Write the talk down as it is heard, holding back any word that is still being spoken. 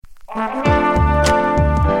You're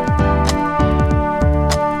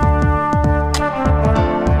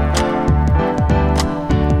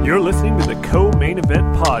listening to the Co-Main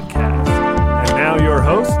Event Podcast. And now your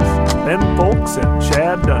hosts, Ben Folks and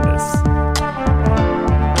Chad Dundas.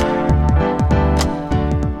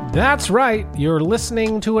 That's right. You're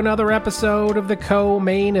listening to another episode of the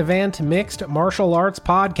Co-Main Event Mixed Martial Arts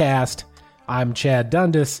Podcast. I'm Chad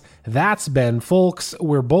Dundas. That's Ben Folks.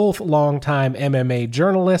 We're both longtime MMA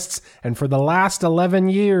journalists, and for the last 11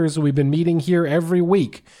 years, we've been meeting here every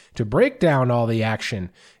week to break down all the action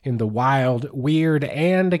in the wild, weird,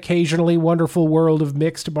 and occasionally wonderful world of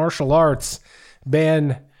mixed martial arts.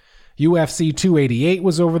 Ben, UFC 288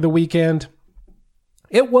 was over the weekend.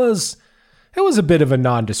 It was a bit of a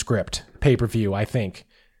nondescript pay-per-view, I think.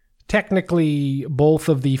 Technically, both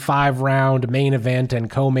of the 5-round main event and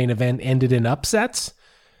co-main event ended in upsets,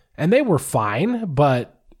 and they were fine,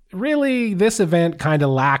 but really, this event kind of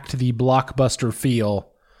lacked the blockbuster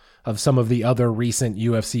feel of some of the other recent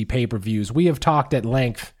UFC pay-per-views. We have talked at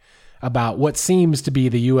length about what seems to be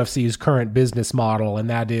the UFC's current business model, and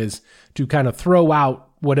that is to kind of throw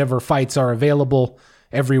out whatever fights are available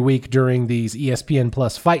every week during these ESPN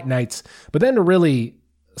Plus fight nights, but then to really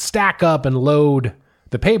stack up and load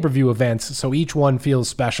the pay-per-view events so each one feels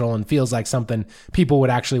special and feels like something people would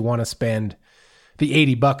actually want to spend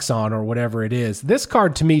the $80 on or whatever it is. This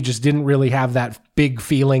card to me just didn't really have that big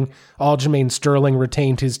feeling. Aljamain Sterling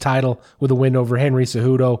retained his title with a win over Henry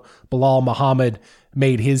Cejudo. Bilal Muhammad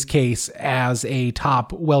made his case as a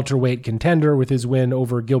top welterweight contender with his win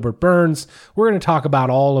over Gilbert Burns. We're going to talk about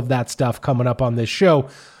all of that stuff coming up on this show.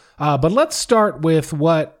 But let's start with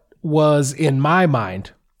what was, in my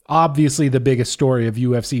mind, obviously the biggest story of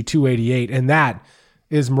UFC 288, and that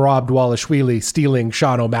is Merab Dvalishvili stealing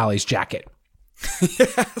Sean O'Malley's jacket.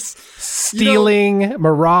 Yes. Stealing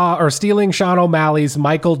Sean O'Malley's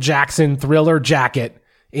Michael Jackson Thriller jacket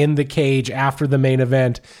in the cage after the main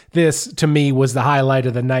event. This, to me, was the highlight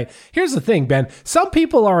of the night. Here's the thing, Ben. Some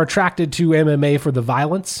people are attracted to MMA for the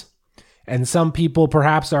violence, and some people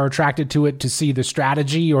perhaps are attracted to it to see the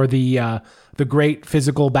strategy or the great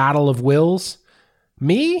physical battle of wills.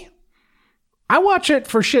 Me? I watch it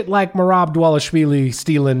for shit like Merab Dvalishvili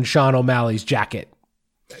stealing Sean O'Malley's jacket.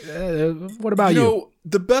 What about you?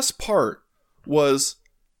 The best part was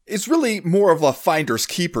it's really more of a finder's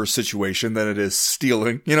keeper situation than it is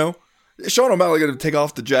stealing, Sean O'Malley going to take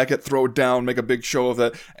off the jacket, throw it down, make a big show of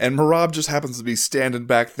that, and Merab just happens to be standing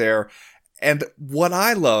back there. And what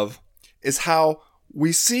I love is how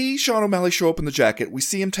we see Sean O'Malley show up in the jacket. We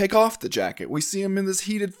see him take off the jacket. We see him in this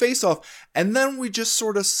heated face-off. And then we just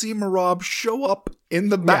sort of see Merab show up in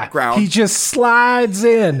the background. He just slides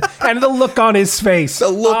in. And the look on his face. The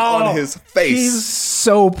look on his face. He's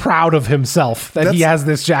so proud of himself that he has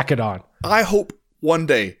this jacket on. I hope one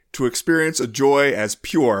day to experience a joy as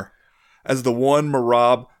pure as the one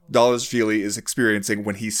Merab Dvalishvili is experiencing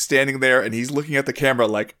when he's standing there and he's looking at the camera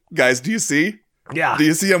like, guys, do you see? Yeah. Do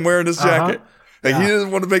you see I'm wearing this jacket? Like, he doesn't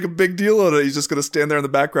want to make a big deal of it. He's just going to stand there in the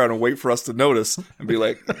background and wait for us to notice and be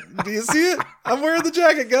like, do you see it? I'm wearing the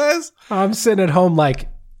jacket, guys. I'm sitting at home like,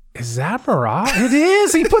 is that Merab? It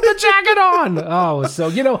is. He put the jacket on. Oh, so,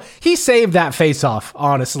 he saved that face-off,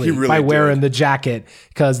 honestly, really by wearing the jacket,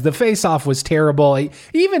 because the face-off was terrible.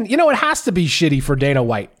 Even, it has to be shitty for Dana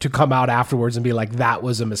White to come out afterwards and be like, that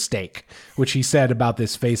was a mistake, which he said about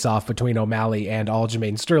this face-off between O'Malley and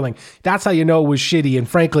Aljamain Sterling. That's how you know it was shitty. And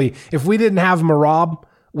frankly, if we didn't have Merab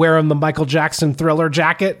wearing the Michael Jackson Thriller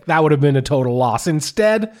jacket, that would have been a total loss.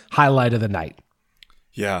 Instead, highlight of the night.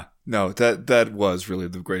 Yeah. No, that was really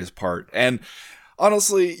the greatest part. And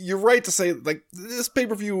honestly, you're right to say, like, this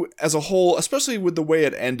pay-per-view as a whole, especially with the way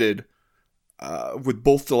it ended, with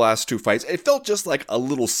both the last two fights, it felt just like a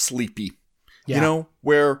little sleepy. Yeah.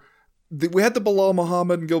 Where we had the Bilal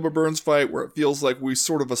Muhammad and Gilbert Burns fight where it feels like we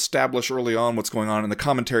sort of establish early on what's going on, and the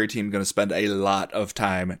commentary team is going to spend a lot of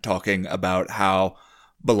time talking about how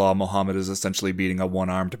Bilal Muhammad is essentially beating a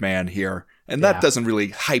one-armed man here. And that doesn't really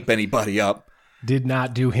hype anybody up. Did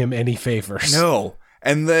not do him any favors. No.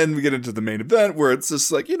 And then we get into the main event where it's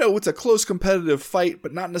just like, it's a close competitive fight,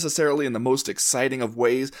 but not necessarily in the most exciting of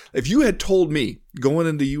ways. If you had told me going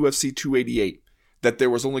into UFC 288 that there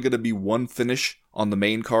was only going to be one finish on the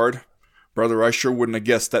main card, brother, I sure wouldn't have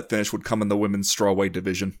guessed that finish would come in the women's strawweight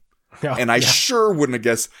division. And I sure wouldn't have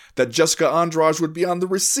guessed that Jessica Andrade would be on the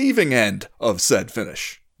receiving end of said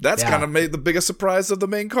finish. That's kind of made the biggest surprise of the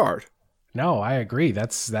main card. No, I agree.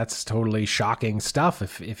 That's totally shocking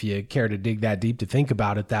stuff if you care to dig that deep to think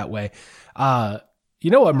about it that way. You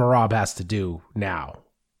know what Merab has to do now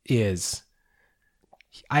is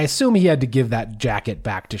I assume he had to give that jacket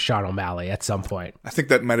back to Sean O'Malley at some point. I think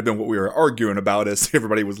that might have been what we were arguing about as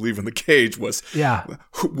everybody was leaving the cage was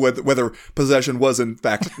whether possession was in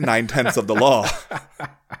fact 9/10 of the law.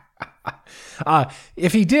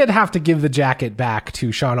 If he did have to give the jacket back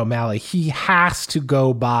to Sean O'Malley, he has to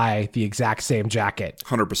go buy the exact same jacket.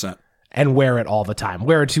 100%. And wear it all the time.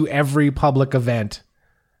 Wear it to every public event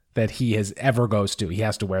that he has ever goes to. He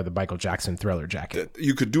has to wear the Michael Jackson Thriller jacket.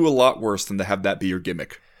 You could do a lot worse than to have that be your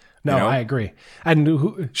gimmick. No, I agree.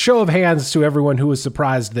 And show of hands to everyone who was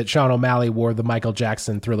surprised that Sean O'Malley wore the Michael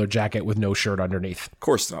Jackson Thriller jacket with no shirt underneath. Of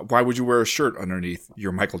course not. Why would you wear a shirt underneath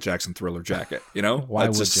your Michael Jackson Thriller jacket? Why That's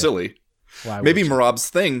would just you? silly. Why Maybe would you? Merab's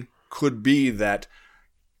thing could be that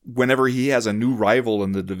whenever he has a new rival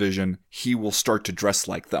in the division, he will start to dress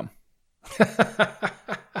like them.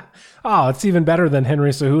 Oh, it's even better than Henry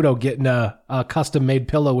Cejudo getting a custom-made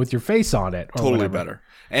pillow with your face on it. Or Totally whatever. better.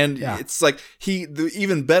 And it's like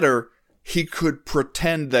even better, he could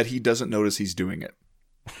pretend that he doesn't notice he's doing it.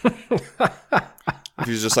 If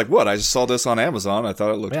he's just like, what? I just saw this on Amazon. I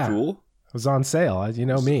thought it looked cool. It was on sale. You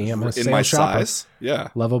know me. I'm a sale in my shopper. size. Yeah.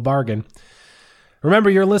 Love a bargain. Remember,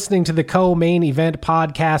 you're listening to the Co-Main Event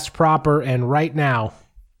podcast proper, and right now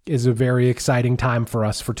is a very exciting time for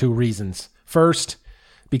us for two reasons. First,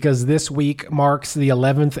 because this week marks the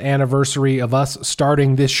 11th anniversary of us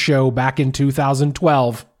starting this show back in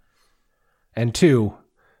 2012. And two,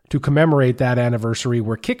 to commemorate that anniversary,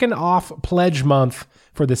 we're kicking off Pledge Month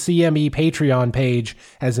for the CME Patreon page.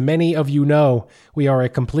 As many of you know, we are a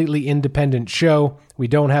completely independent show. We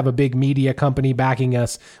don't have a big media company backing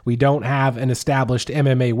us. We don't have an established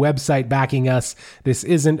MMA website backing us. This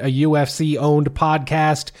isn't a UFC-owned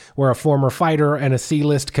podcast where a former fighter and a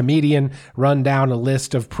C-list comedian run down a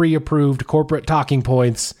list of pre-approved corporate talking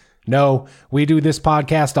points. No, we do this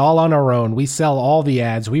podcast all on our own. We sell all the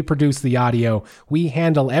ads. We produce the audio. We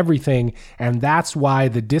handle everything. And that's why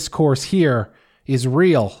the discourse here is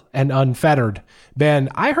real and unfettered. Ben,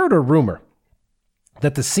 I heard a rumor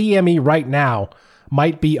that the CME right now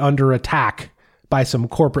might be under attack by some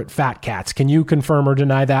corporate fat cats. Can you confirm or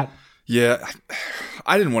deny that? Yeah,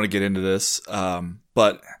 I didn't want to get into this,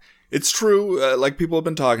 but it's true, like people have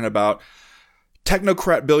been talking about.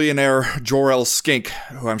 Technocrat billionaire Jor-El Skink,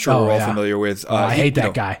 who I'm sure we're all familiar with. I hate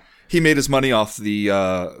that guy. He made his money off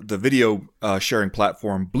the video sharing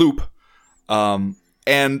platform Bloop.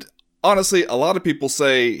 And honestly, a lot of people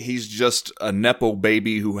say he's just a Nepo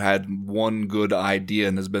baby who had one good idea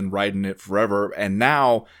and has been riding it forever. And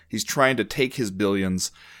now he's trying to take his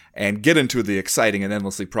billions and get into the exciting and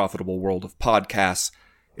endlessly profitable world of podcasts.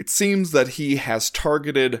 It seems that he has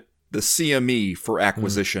targeted the CME for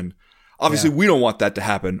acquisition. Obviously, we don't want that to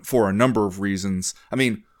happen for a number of reasons. I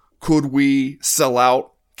mean, could we sell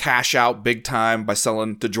out, cash out big time by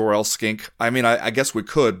selling to Jor-El Skink? I mean, I guess we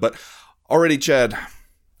could, but already, Chad,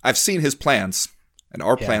 I've seen his plans, and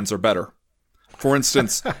our plans are better. For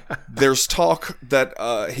instance, there's talk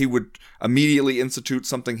that he would immediately institute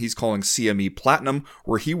something he's calling CME Platinum,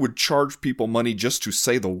 where he would charge people money just to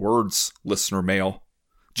say the words listener mail,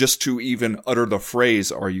 just to even utter the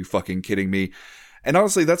phrase, "Are you fucking kidding me?" And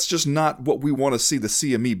honestly, that's just not what we want to see the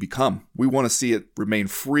CME become. We want to see it remain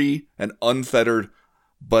free and unfettered,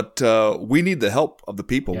 but we need the help of the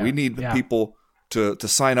people. We need people to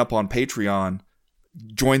sign up on Patreon,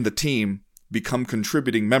 join the team, become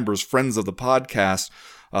contributing members, friends of the podcast,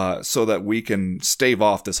 so that we can stave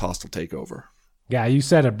off this hostile takeover. Yeah, you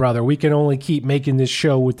said it, brother. We can only keep making this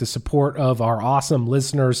show with the support of our awesome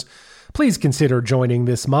listeners. Please consider joining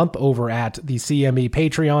this month over at the CME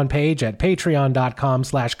Patreon page at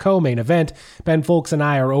patreon.com/co-main event. Ben Folks and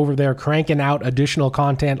I are over there cranking out additional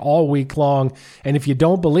content all week long. And if you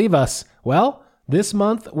don't believe us, well, this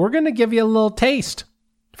month we're going to give you a little taste.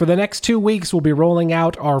 For the next 2 weeks, we'll be rolling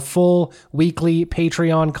out our full weekly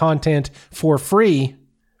Patreon content for free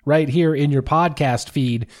right here in your podcast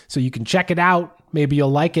feed. So you can check it out. Maybe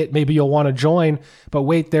you'll like it. Maybe you'll want to join. But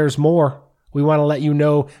wait, there's more. We want to let you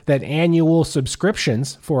know that annual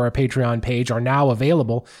subscriptions for our Patreon page are now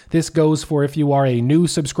available. This goes for if you are a new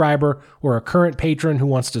subscriber or a current patron who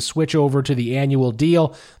wants to switch over to the annual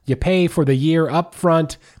deal. You pay for the year up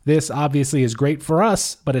front. This obviously is great for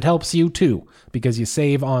us, but it helps you too because you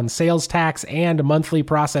save on sales tax and monthly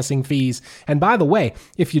processing fees. And by the way,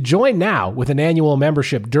 if you join now with an annual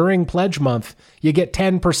membership during Pledge Month, you get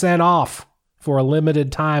 10% off for a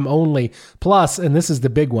limited time only. Plus, and this is the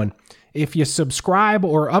big one, if you subscribe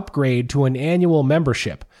or upgrade to an annual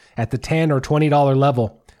membership at the $10 or $20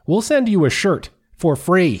 level, we'll send you a shirt for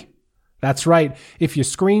free. That's right. If you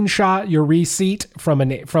screenshot your receipt from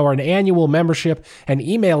an annual membership and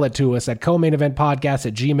email it to us at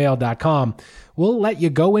co-maineventpodcast@gmail.com, we'll let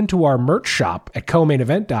you go into our merch shop at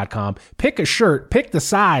co-mainevent.com, pick a shirt, pick the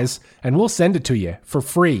size, and we'll send it to you for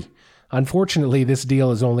free. Unfortunately, this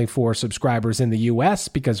deal is only for subscribers in the U.S.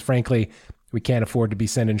 because, frankly, we can't afford to be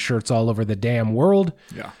sending shirts all over the damn world.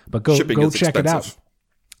 Yeah. But go check it out.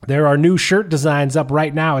 There are new shirt designs up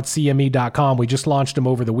right now at CME.com. We just launched them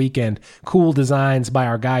over the weekend. Cool designs by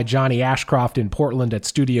our guy Johnny Ashcroft in Portland at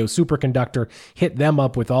Studio Superconductor. Hit them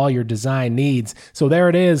up with all your design needs. So there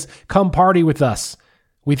it is. Come party with us.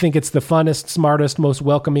 We think it's the funnest, smartest, most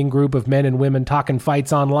welcoming group of men and women talking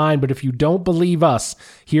fights online. But if you don't believe us,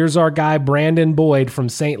 here's our guy Brandon Boyd from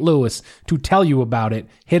St. Louis to tell you about it.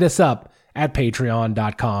 Hit us up at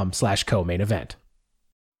patreon.com/co-main-event.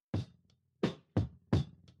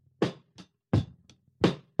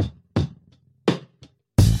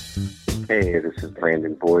 Hey, this is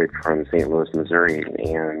Brandon Boyd from St. Louis, Missouri,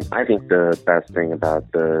 and I think the best thing about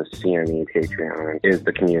the CME Patreon is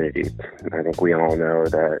the community. I think we all know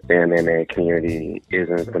that the MMA community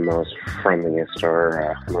isn't the most friendliest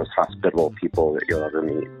or most hospitable people that you'll ever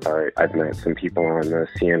meet. I've met some people on the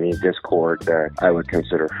CME Discord that I would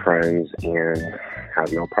consider friends and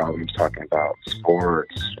have no problems talking about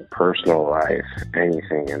sports, personal life,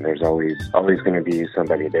 anything, and there's always going to be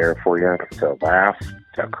somebody there for you to laugh,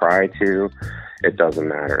 to cry to. It doesn't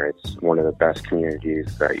matter. It's one of the best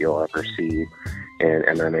communities that you'll ever see in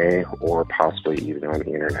MMA or possibly even on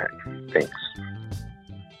the internet. Thanks.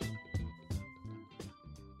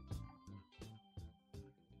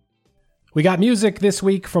 We got music this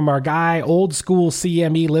week from our guy, old school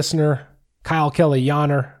CME listener, Kyle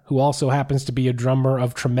Kelly-Yonner, who also happens to be a drummer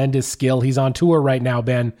of tremendous skill. He's on tour right now,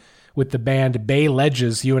 Ben, with the band Bay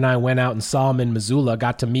Ledges. You and I went out and saw him in Missoula,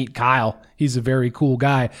 got to meet Kyle. He's a very cool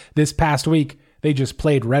guy. This past week, they just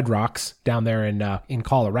played Red Rocks down there in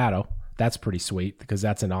Colorado. That's pretty sweet because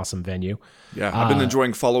that's an awesome venue. Yeah, I've been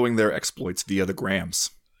enjoying following their exploits via the grams.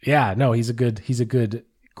 Yeah, no, he's a good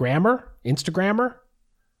Instagrammer,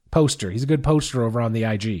 poster. He's a good poster over on the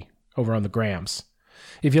IG, over on the grams.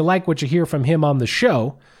 If you like what you hear from him on the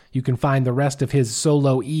show, you can find the rest of his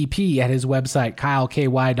solo EP at his website,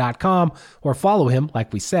 kyleky.com, or follow him,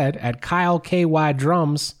 like we said, at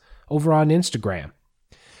kyleky.drums over on Instagram.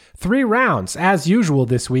 3 rounds, as usual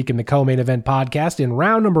this week in the Co-Main Event podcast. In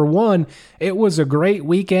round number 1, it was a great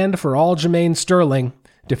weekend for Aljamain Sterling,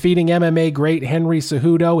 defeating MMA great Henry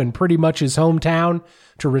Cejudo in pretty much his hometown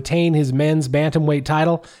to retain his men's bantamweight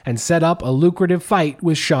title and set up a lucrative fight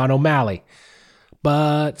with Sean O'Malley.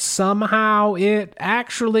 But somehow it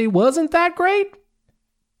actually wasn't that great.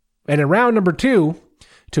 And in round number 2,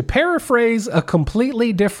 to paraphrase a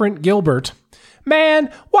completely different Gilbert,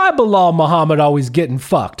 man, why Bilal Muhammad always getting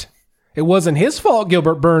fucked? It wasn't his fault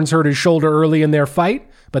Gilbert Burns hurt his shoulder early in their fight,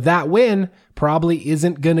 but that win probably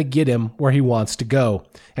isn't going to get him where he wants to go.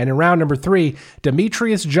 And in round number 3,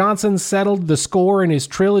 Demetrius Johnson settled the score in his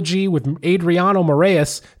trilogy with Adriano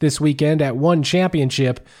Moraes this weekend at One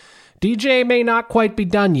Championship. DJ may not quite be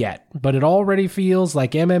done yet, but it already feels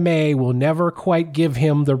like MMA will never quite give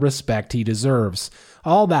him the respect he deserves.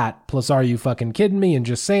 All that, plus Are You Fucking Kidding Me and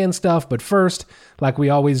Just Saying Stuff, but first, like we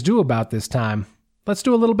always do about this time, let's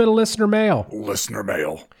do a little bit of listener mail. Listener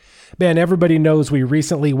mail. Ben, everybody knows we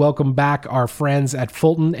recently welcomed back our friends at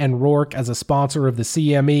Fulton and Rourke as a sponsor of the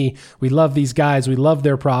CME. We love these guys. We love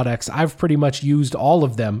their products. I've pretty much used all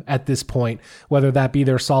of them at this point, whether that be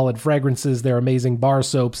their solid fragrances, their amazing bar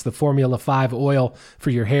soaps, the Formula 5 oil for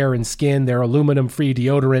your hair and skin, their aluminum-free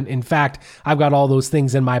deodorant. In fact, I've got all those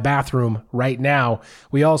things in my bathroom right now.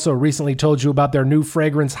 We also recently told you about their new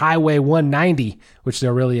fragrance, Highway 190, which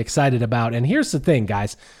they're really excited about. And here's the thing,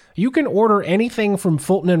 guys. You can order anything from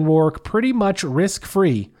Fulton and Rourke pretty much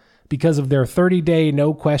risk-free because of their 30-day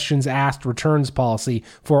no-questions-asked returns policy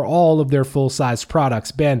for all of their full-size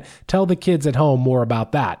products. Ben, tell the kids at home more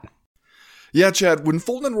about that. Yeah, Chad, when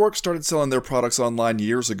Fulton and Rourke started selling their products online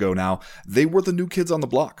years ago now, they were the new kids on the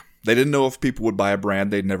block. They didn't know if people would buy a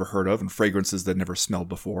brand they'd never heard of and fragrances they'd never smelled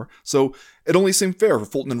before, so it only seemed fair for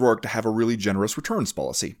Fulton and Rourke to have a really generous returns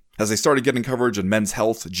policy. As they started getting coverage in Men's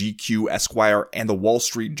Health, GQ, Esquire, and the Wall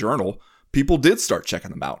Street Journal, people did start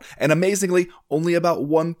checking them out. And amazingly, only about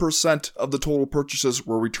 1% of the total purchases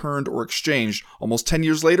were returned or exchanged. Almost 10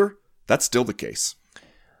 years later, that's still the case.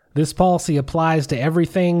 This policy applies to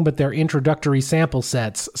everything but their introductory sample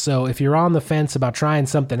sets, so if you're on the fence about trying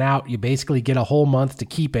something out, you basically get a whole month to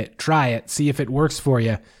keep it, try it, see if it works for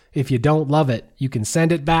you. If you don't love it, you can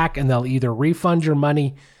send it back and they'll either refund your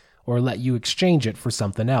money or let you exchange it for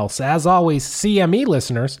something else. As always, CME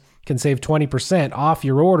listeners can save 20% off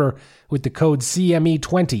your order with the code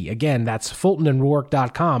CME20. Again, that's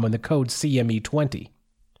FultonandRourke.com and the code CME20.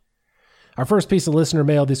 Our first piece of listener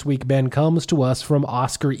mail this week, Ben, comes to us from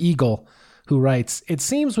Oscar Eagle, who writes, "It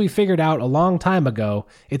seems we figured out a long time ago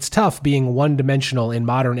it's tough being one-dimensional in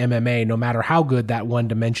modern MMA no matter how good that one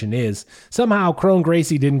dimension is. Somehow Crone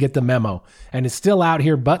Gracie didn't get the memo and is still out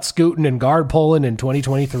here butt-scooting and guard-pulling in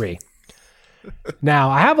 2023.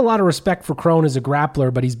 Now, I have a lot of respect for Crone as a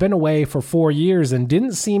grappler, but he's been away for 4 years and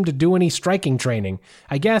didn't seem to do any striking training.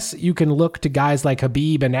 I guess you can look to guys like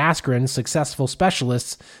Habib and Askren, successful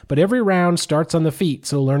specialists, but every round starts on the feet,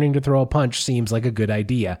 so learning to throw a punch seems like a good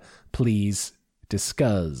idea. Please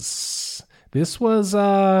discuss." This was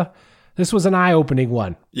an eye-opening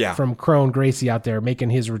one. Yeah. From Crone Gracie out there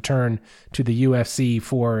making his return to the UFC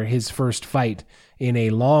for his first fight in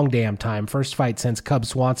a long damn time. First fight since Cub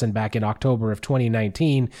Swanson back in October of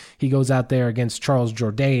 2019. He goes out there against Charles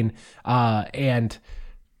Jourdain and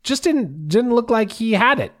just didn't look like he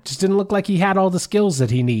had it. Just didn't look like he had all the skills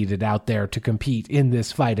that he needed out there to compete in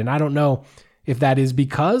this fight. And I don't know if that is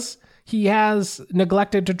because he has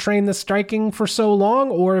neglected to train the striking for so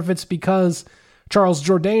long, or if it's because Charles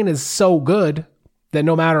Jourdain is so good that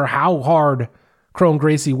no matter how hard Crone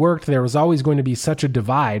Gracie worked, there was always going to be such a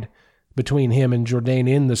divide between him and Jourdain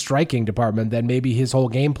in the striking department that maybe his whole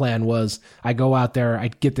game plan was, I go out there, I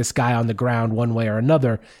get this guy on the ground one way or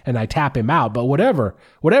another, and I tap him out. But whatever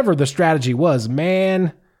the strategy was,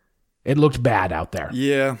 man, it looked bad out there.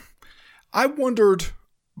 Yeah. I wondered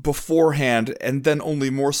beforehand, and then only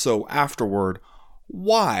more so afterward,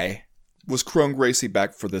 why was Crone Gracie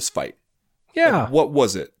back for this fight? Yeah. Like, what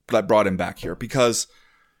was it that brought him back here? Because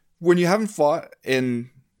when you haven't fought in,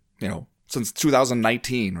 since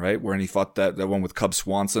 2019, right, when he fought that one with Cub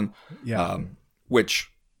Swanson, which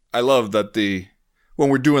I love that when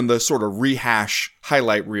we're doing the sort of rehash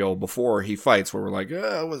highlight reel before he fights, where we're like,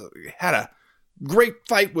 had a great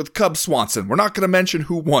fight with Cub Swanson. We're not going to mention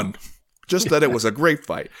who won, just that it was a great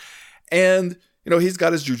fight. And, he's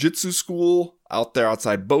got his jiu-jitsu school out there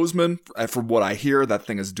outside Bozeman. From what I hear, that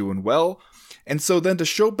thing is doing well. And so then to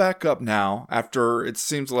show back up now, after it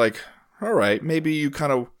seems like, all right, maybe you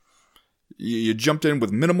kind of, you jumped in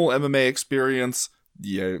with minimal MMA experience,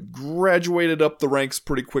 you graduated up the ranks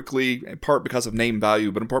pretty quickly, in part because of name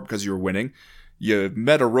value, but in part because you were winning. You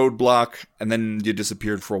met a roadblock, and then you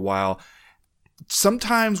disappeared for a while.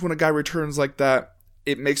 Sometimes when a guy returns like that,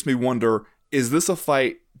 it makes me wonder, is this a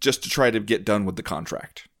fight just to try to get done with the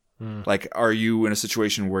contract? Like, are you in a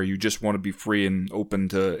situation where you just want to be free and open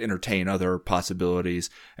to entertain other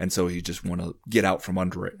possibilities, and so you just want to get out from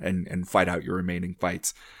under it and fight out your remaining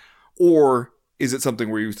fights? Or is it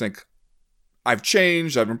something where you think, I've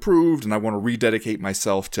changed, I've improved, and I want to rededicate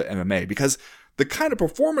myself to MMA? Because the kind of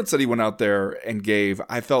performance that he went out there and gave,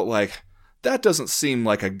 I felt like that doesn't seem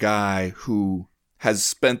like a guy who has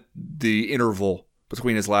spent the interval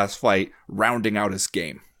between his last fight rounding out his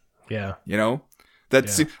game. Yeah.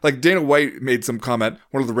 Seemed, like Dana White made some comment,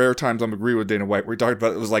 one of the rare times I'm agree with Dana White, where he talked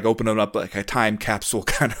about it was like opening up like a time capsule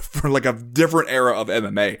kind of for like a different era of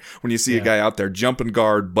MMA when you see a guy out there jumping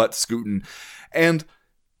guard, butt scooting. And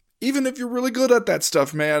even if you're really good at that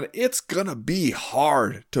stuff, man, it's gonna be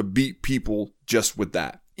hard to beat people just with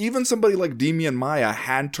that. Even somebody like Demian Maia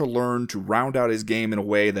had to learn to round out his game in a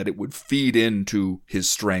way that it would feed into his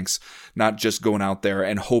strengths, not just going out there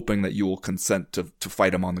and hoping that you will consent to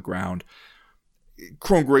fight him on the ground.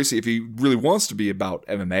 Crone Gracie, if he really wants to be about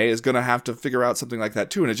MMA, is going to have to figure out something like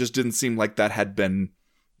that too. And it just didn't seem like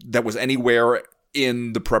that was anywhere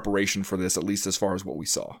in the preparation for this, at least as far as what we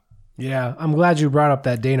saw. Yeah, I'm glad you brought up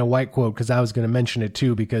that Dana White quote, because I was going to mention it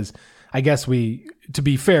too, because I guess to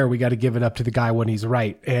be fair, we got to give it up to the guy when he's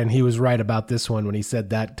right. And he was right about this one when he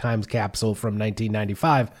said that times capsule from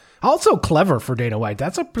 1995. Also clever for Dana White.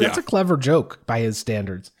 That's a clever joke by his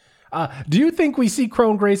standards. Do you think we see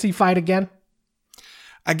Crone Gracie fight again?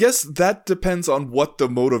 I guess that depends on what the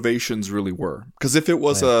motivations really were. Because if it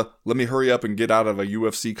was let me hurry up and get out of a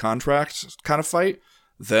UFC contract kind of fight,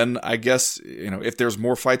 then I guess, if there's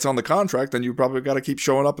more fights on the contract, then you probably got to keep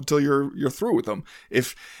showing up until you're through with them.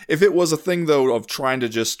 If it was a thing, though, of trying to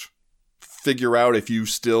just figure out if you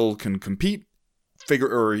still can compete,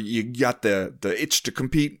 or you got the itch to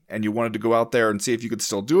compete and you wanted to go out there and see if you could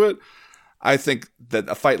still do it, I think that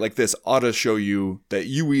a fight like this ought to show you that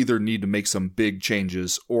you either need to make some big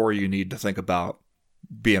changes or you need to think about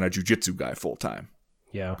being a jiu-jitsu guy full time.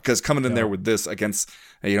 Yeah. Because coming in there with this against,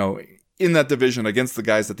 in that division against the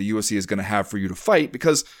guys that the UFC is going to have for you to fight,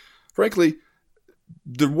 because frankly,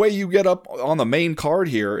 the way you get up on the main card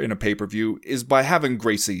here in a pay-per-view is by having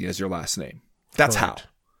Gracie as your last name. That's correct. how.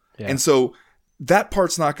 Yeah. And so that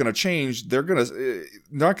part's not going to change. They're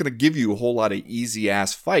not going to give you a whole lot of easy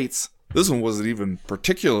ass fights. This one wasn't even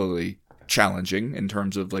particularly challenging in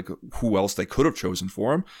terms of like who else they could have chosen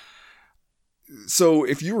for him. So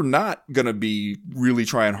if you're not going to be really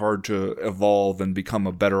trying hard to evolve and become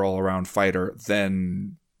a better all-around fighter,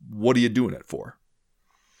 then what are you doing it for?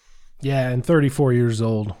 Yeah, and 34 years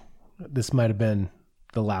old. This might have been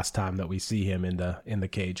the last time that we see him in the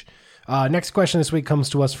cage. Next question this week comes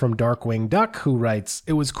to us from Darkwing Duck, who writes,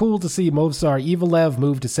 "It was cool to see Movsar Evelev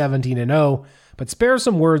move to 17-0, but spare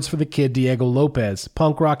some words for the kid Diego Lopez.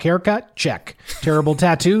 Punk rock haircut? Check. Terrible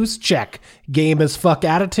tattoos? Check. Game as fuck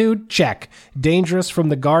attitude? Check. Dangerous from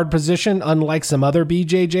the guard position, unlike some other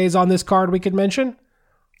BJJs on this card we could mention?"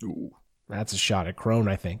 Ooh. That's a shot at Crone,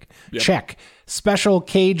 I think. Yep. Check. Special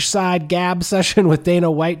cage side gab session with Dana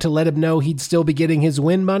White to let him know he'd still be getting his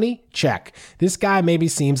win money? Check. This guy maybe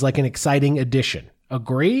seems like an exciting addition.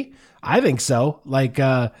 Agree? I think so. Like,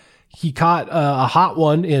 he caught a hot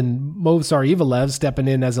one in Movsar Evelev stepping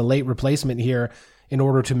in as a late replacement here in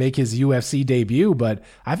order to make his UFC debut, but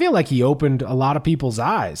I feel like he opened a lot of people's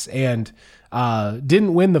eyes and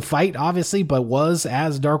didn't win the fight, obviously, but was,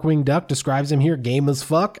 as Darkwing Duck describes him here, game as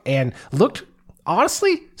fuck, and looked,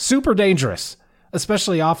 honestly, super dangerous,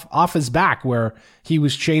 especially off his back, where he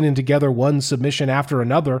was chaining together one submission after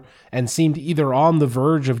another and seemed either on the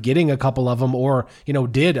verge of getting a couple of them or,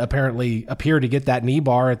 did apparently appear to get that knee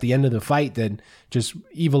bar at the end of the fight that just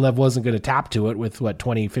Evelev wasn't going to tap to it with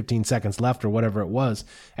 15 seconds left or whatever it was.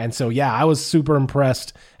 And so, yeah, I was super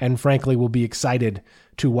impressed and frankly will be excited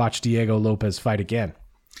to watch Diego Lopez fight again.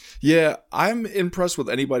 Yeah, I'm impressed with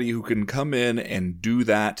anybody who can come in and do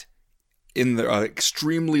that in the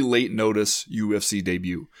extremely late notice UFC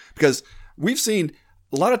debut. Because we've seen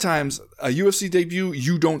a lot of times a UFC debut,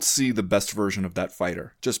 you don't see the best version of that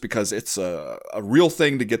fighter just because it's a real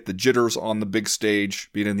thing to get the jitters on the big stage,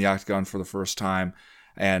 being in the octagon for the first time.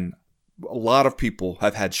 And a lot of people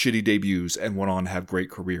have had shitty debuts and went on to have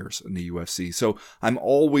great careers in the UFC. So I'm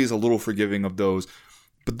always a little forgiving of those.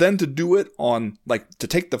 But then to do it on, to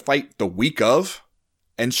take the fight the week of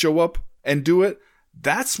and show up and do it,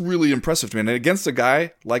 that's really impressive to me. And against a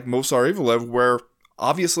guy like Movsar Evelev, where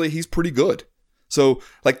obviously he's pretty good. So,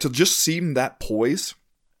 to just seem that poised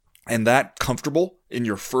and that comfortable in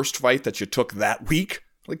your first fight that you took that week,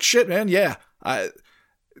 shit, man, yeah.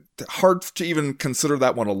 Hard to even consider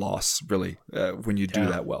that one a loss, really, when you do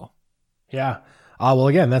that well. Yeah. Well,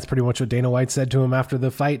 again, that's pretty much what Dana White said to him after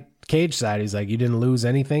the fight cage side. He's like, you didn't lose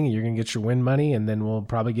anything. You're going to get your win money, and then we'll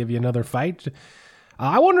probably give you another fight.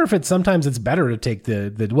 I wonder if sometimes it's better to take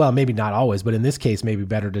well, maybe not always, but in this case, maybe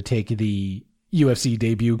better to take the UFC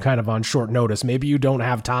debut kind of on short notice. Maybe you don't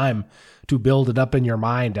have time to build it up in your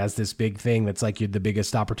mind as this big thing that's the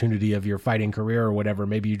biggest opportunity of your fighting career or whatever.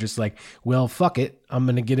 Maybe you're just like, well, fuck it. I'm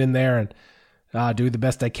going to get in there and do the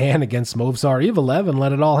best I can against Movsar Evelev and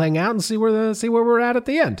let it all hang out and see where we're at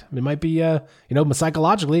the end. It might be,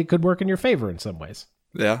 psychologically, it could work in your favor in some ways.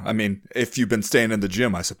 Yeah, I mean, if you've been staying in the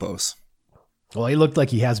gym, I suppose. Well, he looked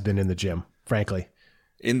like he has been in the gym, frankly.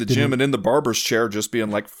 In the gym and in the barber's chair, just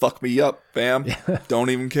being like, fuck me up, fam. Don't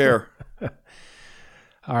even care.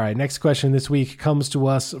 All right, next question this week comes to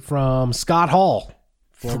us from Scott Hall,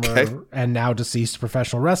 former and now deceased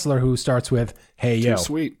professional wrestler, who starts with, "Hey, yo." Too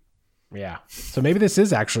sweet. Yeah. So maybe this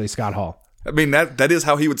is actually Scott Hall. I mean, that is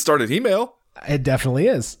how he would start an email. It definitely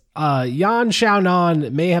is. Yan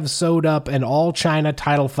Xiaonan may have sewed up an all-China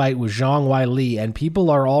title fight with Zhang Weili, and people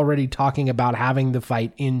are already talking about having the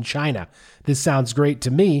fight in China. This sounds great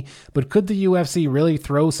to me, but could the UFC really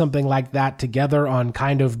throw something like that together on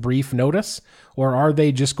kind of brief notice? Or are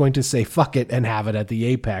they just going to say fuck it and have it at the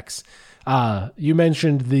Apex? You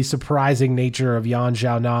mentioned the surprising nature of Yan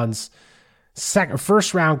Xiaonan's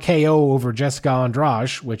first round KO over Jessica Andrade,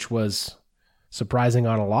 which was surprising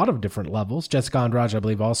on a lot of different levels. Jessica Andrade, I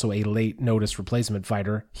believe, also a late notice replacement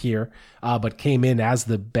fighter here, but came in as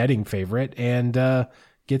the betting favorite and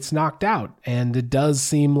gets knocked out. And it does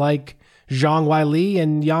seem like Zhang Weili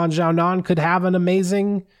and Yan Xiaonan could have an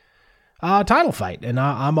amazing title fight, and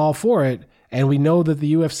I'm all for it. And we know that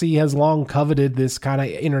the UFC has long coveted this kind of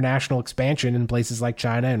international expansion in places like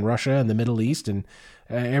China and Russia and the Middle East and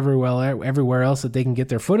everywhere else that they can get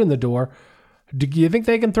their foot in the door. Do you think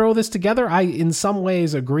they can throw this together? I, in some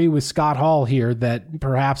ways, agree with Scott Hall here that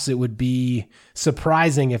perhaps it would be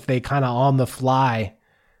surprising if they kind of on the fly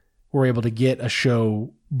were able to get a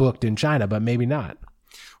show booked in China, but maybe not.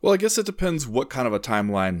 Well, I guess it depends what kind of a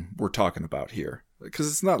timeline we're talking about here. Because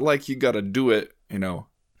it's not like you got to do it,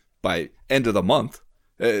 by end of the month.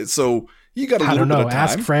 So you got a little bit of time.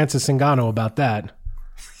 Ask Francis Ngannou about that.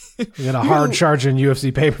 We got a hard charging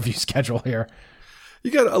UFC pay-per-view schedule here.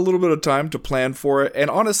 you got a little bit of time to plan for it. And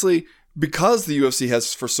honestly, because the UFC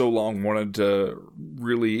has for so long wanted to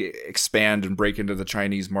really expand and break into the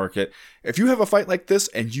Chinese market, if you have a fight like this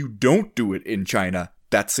and you don't do it in China,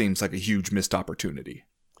 that seems like a huge missed opportunity.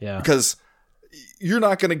 Yeah. Because you're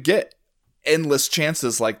not going to get endless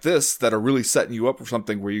chances like this that are really setting you up for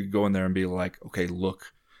something where you go in there and be like, okay,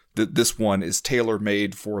 look, this one is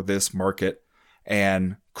tailor-made for this market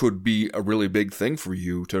and could be a really big thing for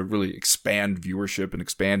you to really expand viewership and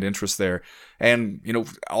expand interest there. And,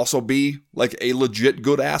 also be like a legit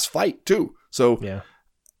good ass fight too. So yeah.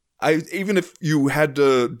 Even if you had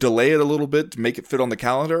to delay it a little bit to make it fit on the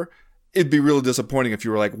calendar, it'd be really disappointing if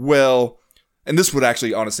you were like, well, and this would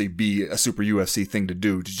actually honestly be a super UFC thing to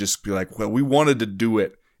do, to just be like, well, we wanted to do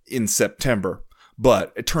it in September,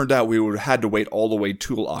 but it turned out we would have had to wait all the way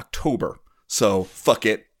till October. So fuck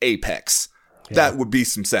it, Apex. Yeah. That would be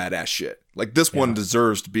some sad ass shit. Like this one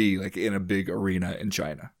deserves to be like in a big arena in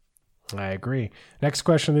China. I agree. Next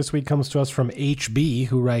question this week comes to us from HB,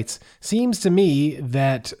 who writes, seems to me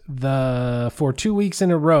that for 2 weeks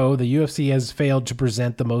in a row, the UFC has failed to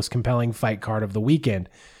present the most compelling fight card of the weekend.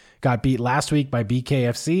 Got beat last week by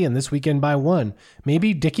BKFC and this weekend by one.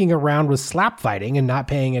 Maybe dicking around with slap fighting and not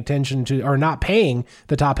paying attention to, or not paying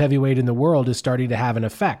the top heavyweight in the world is starting to have an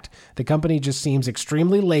effect. The company just seems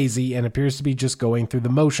extremely lazy and appears to be just going through the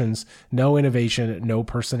motions. No innovation, no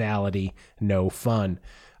personality, no fun.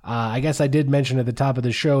 I guess I did mention at the top of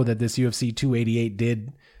the show that this UFC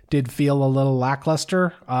 288 did feel a little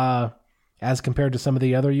lackluster as compared to some of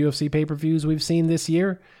the other UFC pay-per-views we've seen this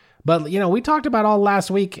year. But, we talked about all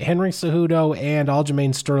last week. Henry Cejudo and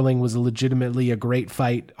Aljamain Sterling was legitimately a great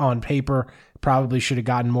fight on paper. Probably should have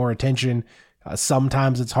gotten more attention.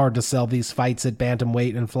 Sometimes it's hard to sell these fights at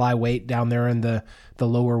bantamweight and flyweight down there in the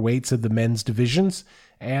lower weights of the men's divisions.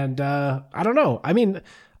 And I don't know. I mean,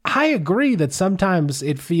 I agree that sometimes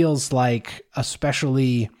it feels like,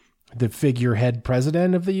 especially the figurehead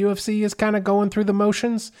president of the UFC is kind of going through the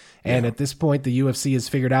motions. And at this point, the UFC has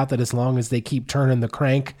figured out that as long as they keep turning the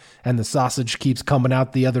crank and the sausage keeps coming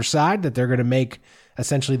out the other side, that they're going to make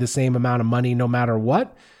essentially the same amount of money no matter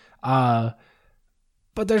what. But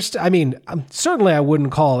certainly I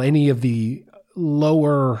wouldn't call any of the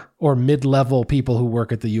lower or mid-level people who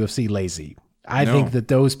work at the UFC lazy. I think that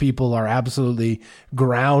those people are absolutely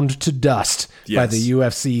ground to dust by the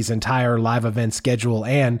UFC's entire live event schedule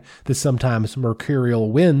and the sometimes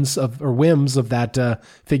mercurial whims of that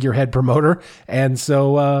figurehead promoter. And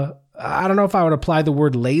so I don't know if I would apply the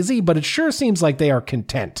word lazy, but it sure seems like they are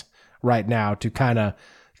content right now to kind of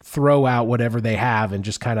throw out whatever they have and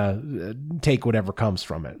just kind of take whatever comes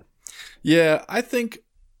from it. Yeah, I think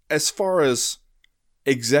as far as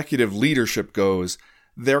executive leadership goes,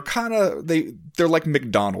 they're like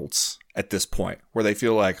McDonald's at this point, where they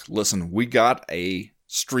feel like, listen, we got a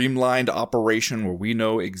streamlined operation where we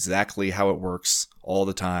know exactly how it works all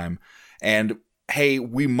the time. And hey,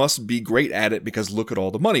 we must be great at it because look at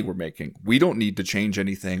all the money we're making. We don't need to change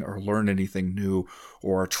anything or learn anything new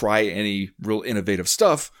or try any real innovative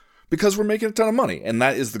stuff because we're making a ton of money. And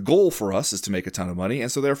that is the goal for us, is to make a ton of money.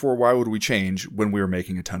 And so therefore, why would we change when we were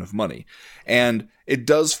making a ton of money? And it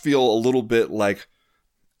does feel a little bit like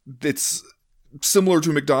it's similar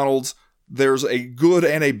to McDonald's. There's a good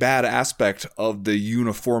and a bad aspect of the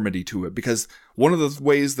uniformity to it, because one of the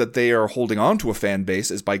ways that they are holding on to a fan base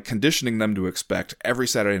is by conditioning them to expect every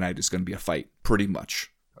Saturday night is going to be a fight, pretty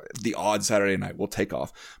much. The odd Saturday night will take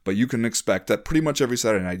off, but you can expect that pretty much every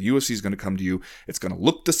Saturday night, UFC is going to come to you. It's going to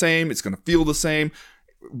look the same. It's going to feel the same,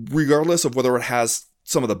 regardless of whether it has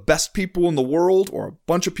some of the best people in the world or a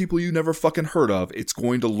bunch of people you never fucking heard of. It's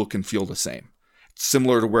going to look and feel the same.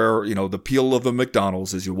 Similar to where, the appeal of a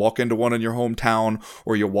McDonald's is you walk into one in your hometown,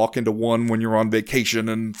 or you walk into one when you're on vacation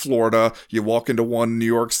in Florida, you walk into one in New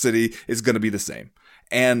York City, it's going to be the same.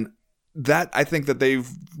 And that, I think that they've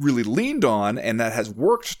really leaned on, and that has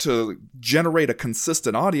worked to generate a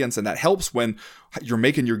consistent audience. And that helps when you're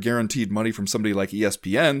making your guaranteed money from somebody like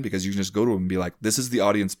ESPN, because you can just go to them and be like, this is the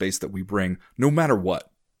audience base that we bring no matter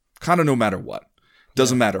what. Kind of no matter what.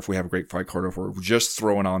 Doesn't matter if we have a great fight card or if we're just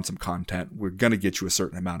throwing on some content. We're going to get you a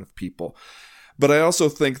certain amount of people. But I also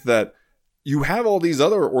think that you have all these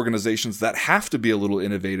other organizations that have to be a little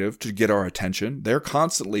innovative to get our attention. They're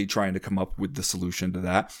constantly trying to come up with the solution to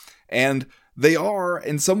that. And they are,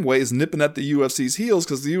 in some ways, nipping at the UFC's heels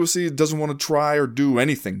because the UFC doesn't want to try or do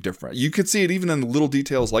anything different. You could see it even in the little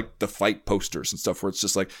details like the fight posters and stuff, where it's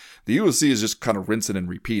just like the UFC is just kind of rinsing and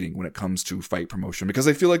repeating when it comes to fight promotion because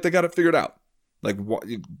they feel like they got it figured out. Like,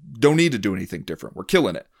 you don't need to do anything different. We're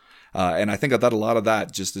killing it. And I think that a lot of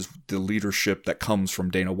that just is the leadership that comes from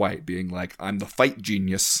Dana White being like, I'm the fight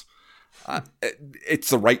genius. it's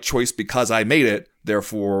the right choice because I made it.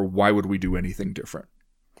 Therefore, why would we do anything different?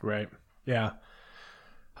 Right. Yeah.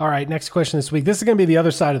 All right. Next question this week. This is going to be the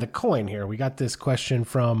other side of the coin here. We got this question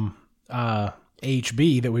from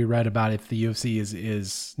HB that we read about if the UFC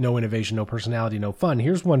is no innovation, no personality, no fun.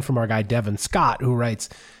 Here's one from our guy Devin Scott, who writes,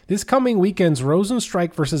 this coming weekend's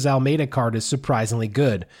Rosenstrike versus Almeida card is surprisingly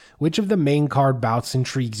good. Which of the main card bouts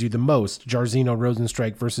intrigues you the most? Jairzinho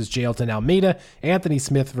Rosenstrike versus Jailton Almeida, Anthony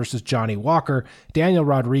Smith versus Johnny Walker, Daniel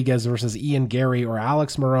Rodriguez versus Ian Gary, or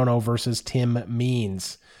Alex Morono versus Tim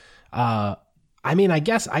Means? I mean, I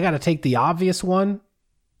guess I got to take the obvious one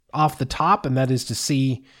off the top, and that is to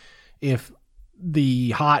see if the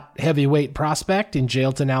hot heavyweight prospect in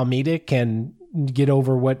Jailton Almeida can get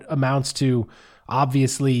over what amounts to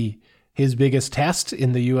obviously his biggest test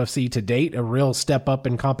in the UFC to date, a real step up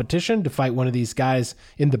in competition to fight one of these guys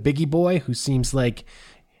in the Biggie Boy, who seems like,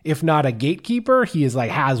 if not a gatekeeper, he is like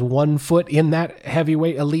has 1 foot in that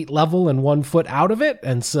heavyweight elite level and 1 foot out of it.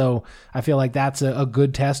 And so I feel like that's a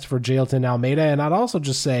good test for Jailton Almeida. And I'd also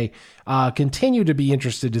just say, continue to be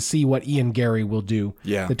interested to see what Ian Gary will do.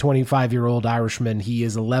 Yeah. The 25-year-old Irishman, he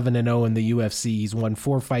is 11-0 in the UFC. He's won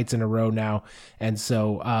 4 fights in a row now. And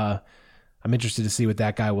so, I'm interested to see what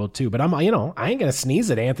that guy will too, but I ain't going to sneeze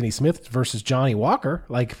at Anthony Smith versus Johnny Walker.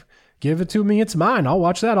 Like, give it to me. It's mine. I'll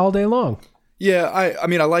watch that all day long. Yeah, I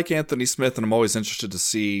mean, I like Anthony Smith, and I'm always interested to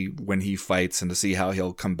see when he fights and to see how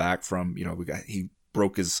he'll come back from, he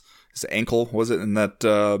broke his ankle, was it, in that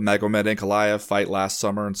Magomed Ankalaev fight last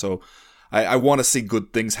summer, and so I want to see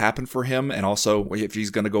good things happen for him, and also if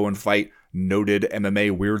he's going to go and fight noted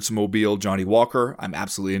MMA Weirdsmobile Johnny Walker, I'm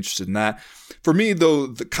absolutely interested in that. For me, though,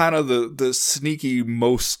 the sneaky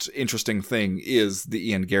most interesting thing is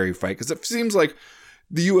the Ian Gary fight, because it seems like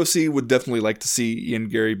the UFC would definitely like to see Ian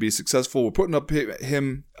Gary be successful. We're putting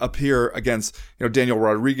him up here against Daniel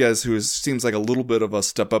Rodriguez, who seems like a little bit of a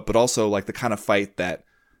step up, but also like the kind of fight that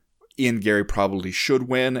Ian Gary probably should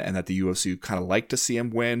win, and that the UFC would kind of like to see him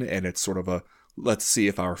win. And it's sort of a let's see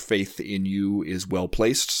if our faith in you is well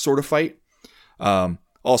placed sort of fight.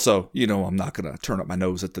 Also, I'm not going to turn up my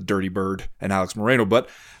nose at the Dirty Bird and Alex Moreno, but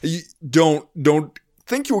don't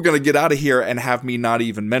think you were going to get out of here and have me not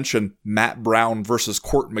even mention Matt Brown versus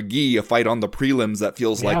Court McGee, a fight on the prelims that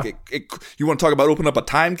feels like you want to talk about open up a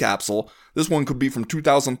time capsule. This one could be from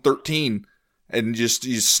 2013 and you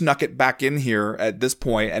snuck it back in here at this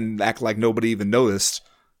point and act like nobody even noticed.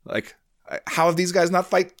 Like, how have these guys not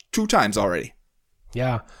fight 2 times already?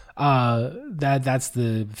 Yeah. That's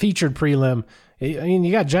the featured prelim. I mean,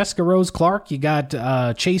 you got Jessica Rose Clark, you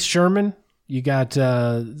got Chase Sherman, you got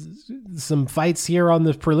some fights here on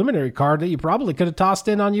the preliminary card that you probably could have tossed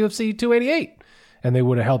in on UFC 288, and they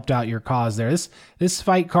would have helped out your cause there. This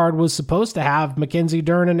fight card was supposed to have Mackenzie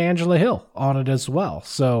Dern and Angela Hill on it as well.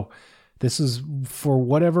 So this is, for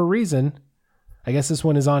whatever reason, I guess this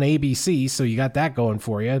one is on ABC, so you got that going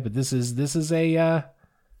for you. But this is a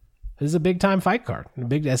big time fight card,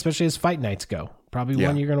 especially as fight nights go. Probably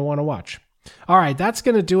one you're going to want to watch. All right, that's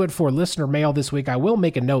going to do it for listener mail this week. I will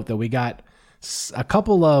make a note that we got a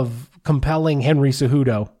couple of compelling Henry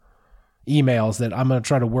Cejudo emails that I'm going to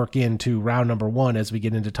try to work into round number 1 as we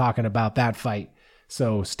get into talking about that fight.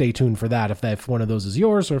 So stay tuned for that. If one of those is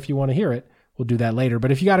yours, or if you want to hear it, we'll do that later.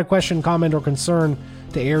 But if you got a question, comment, or concern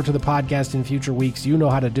to air to the podcast in future weeks, you know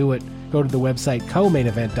how to do it. Go to the website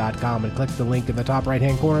comainevent.com and click the link in the top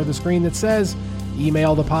right-hand corner of the screen that says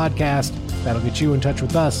email the podcast. That'll get you in touch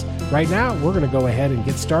with us. Right now, we're going to go ahead and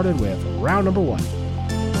get started with round number 1.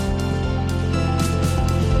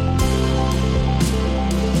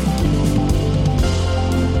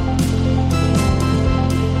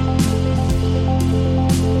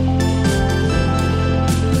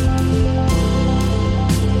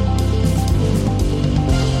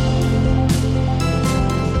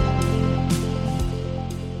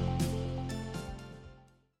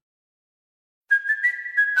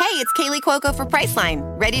 It's Kaylee Cuoco for Priceline.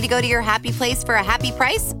 Ready to go to your happy place for a happy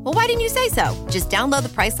price? Well, why didn't you say so? Just download the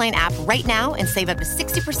Priceline app right now and save up to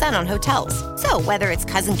 60% on hotels. So whether it's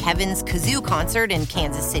Cousin Kevin's Kazoo Concert in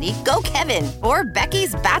Kansas City, go Kevin, or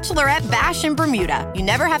Becky's Bachelorette Bash in Bermuda, you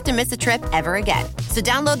never have to miss a trip ever again. So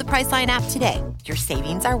download the Priceline app today. Your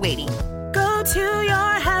savings are waiting. Go to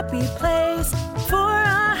your happy place for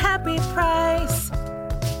a happy price.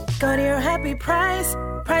 Go to your happy price,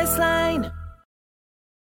 Priceline.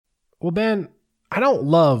 Well, Ben, I don't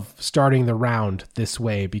love starting the round this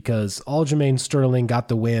way because Aljamain Sterling got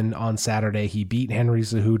the win on Saturday. He beat Henry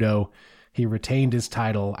Cejudo. He retained his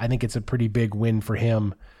title. I think it's a pretty big win for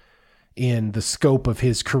him in the scope of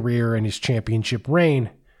his career and his championship reign.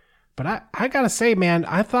 But I gotta say, man,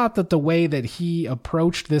 I thought that the way that he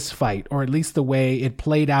approached this fight, or at least the way it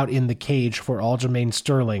played out in the cage for Aljamain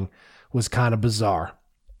Sterling, was kind of bizarre.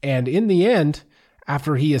 And in the end,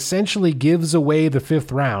 after he essentially gives away the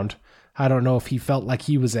 5th round, I don't know if he felt like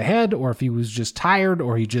he was ahead, or if he was just tired,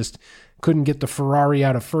 or he just couldn't get the Ferrari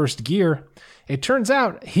out of first gear. It turns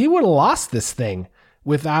out he would have lost this thing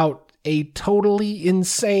without a totally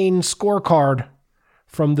insane scorecard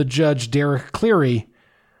from the judge Derek Cleary,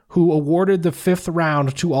 who awarded the 5th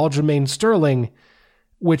round to Aljamain Sterling,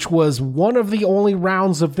 which was one of the only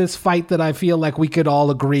rounds of this fight that I feel like we could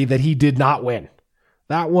all agree that he did not win.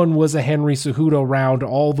 That one was a Henry Cejudo round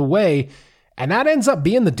all the way, and that ends up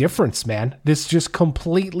being the difference, man. This just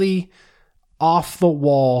completely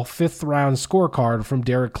off-the-wall 5th round scorecard from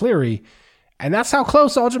Derek Cleary, and that's how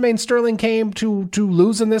close Aljamain Sterling came to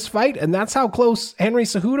losing this fight, and that's how close Henry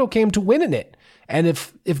Cejudo came to winning it. And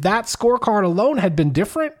if that scorecard alone had been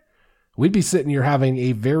different, we'd be sitting here having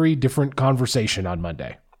a very different conversation on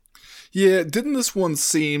Monday. Yeah, didn't this one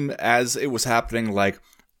seem, as it was happening, like,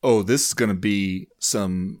 oh, this is going to be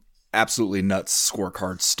some absolutely nuts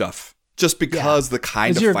scorecard stuff, just because the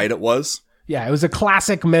kind of fight it was? Yeah, it was a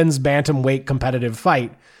classic men's bantamweight competitive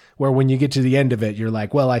fight, where when you get to the end of it, you're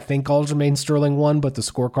like, well, I think Aljamain Sterling won, but the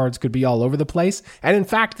scorecards could be all over the place. And in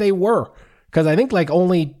fact, they were. Because I think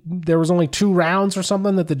there was only 2 rounds or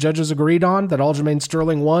something that the judges agreed on that Aljamain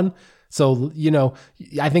Sterling won. So,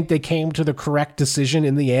 I think they came to the correct decision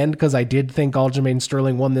in the end, because I did think Aljamain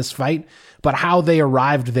Sterling won this fight. But how they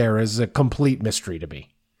arrived there is a complete mystery to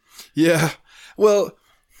me. Yeah. Well,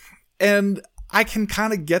 and I can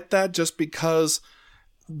kind of get that, just because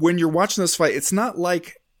when you're watching this fight, it's not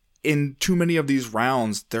like in too many of these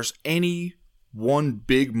rounds there's any one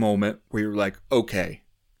big moment where you're like, okay,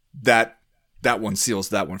 that one seals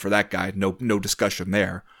that one for that guy. No discussion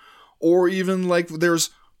there. Or even like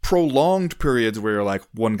there's prolonged periods where you're like,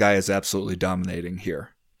 one guy is absolutely dominating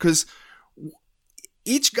here. Because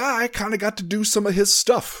each guy kind of got to do some of his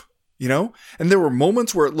stuff, And there were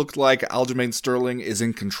moments where it looked like Aljamain Sterling is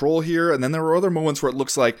in control here. And then there were other moments where it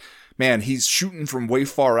looks like, man, he's shooting from way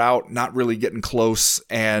far out, not really getting close.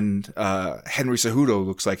 And Henry Cejudo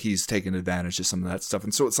looks like he's taking advantage of some of that stuff.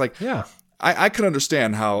 And so it's like, yeah. I can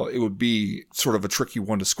understand how it would be sort of a tricky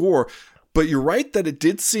one to score, but you're right that it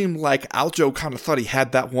did seem like Aljo kind of thought he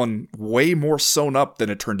had that one way more sewn up than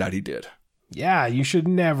it turned out he did. Yeah, you should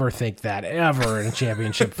never think that ever in a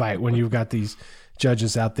championship fight when you've got these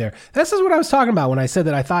judges out there. This is what I was talking about when I said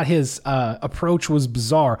that I thought his approach was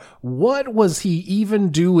bizarre. What was he even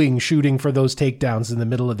doing shooting for those takedowns in the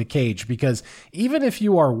middle of the cage? Because even if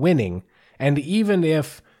you are winning, and even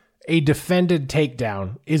if a defended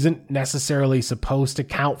takedown isn't necessarily supposed to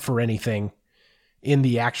count for anything in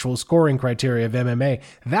the actual scoring criteria of MMA,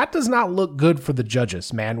 that does not look good for the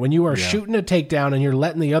judges, man. When you are shooting a takedown and you're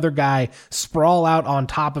letting the other guy sprawl out on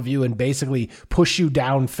top of you and basically push you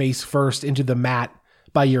down face first into the mat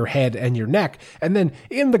by your head and your neck. And then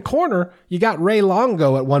in the corner, you got Ray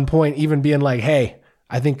Longo at one point even being like, hey,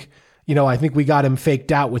 I think we got him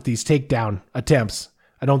faked out with these takedown attempts.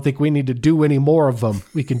 I don't think we need to do any more of them.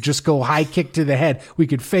 We can just go high kick to the head. We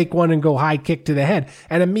could fake one and go high kick to the head.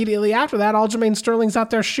 And immediately after that, Aljamain Sterling's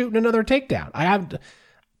out there shooting another takedown. I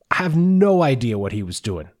have no idea what he was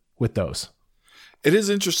doing with those. It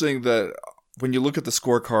is interesting that when you look at the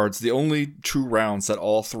scorecards, the only 2 rounds that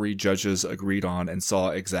all 3 judges agreed on and saw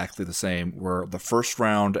exactly the same were the 1st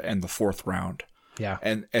round and the 4th round. Yeah.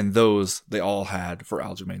 And those they all had for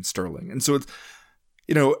Aljamain Sterling. And so it's,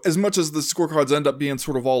 as much as the scorecards end up being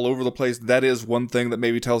sort of all over the place, that is one thing that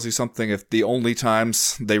maybe tells you something. If the only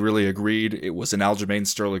times they really agreed it was in Aljamain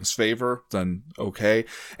Sterling's favor, then okay.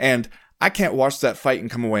 And I can't watch that fight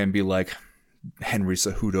and come away and be like, Henry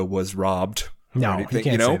Cejudo was robbed. No, you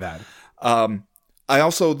can't say that. I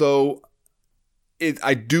also, though,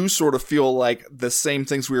 I do sort of feel like the same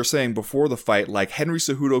things we were saying before the fight, like Henry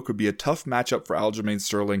Cejudo could be a tough matchup for Aljamain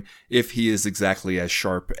Sterling if he is exactly as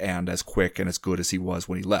sharp and as quick and as good as he was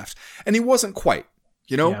when he left. And he wasn't quite,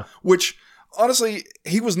 which honestly,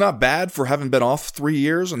 he was not bad for having been off 3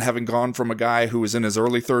 years and having gone from a guy who was in his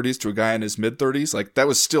early 30s to a guy in his mid 30s. Like, that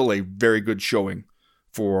was still a very good showing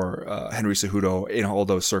for Henry Cejudo in all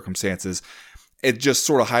those circumstances. It just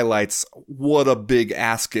sort of highlights what a big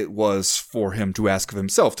ask it was for him to ask of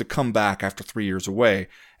himself to come back after 3 years away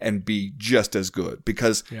and be just as good.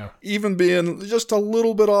 Because even being just a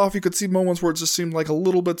little bit off, you could see moments where it just seemed like a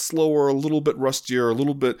little bit slower, a little bit rustier, a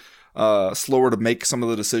little bit slower to make some of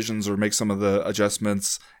the decisions or make some of the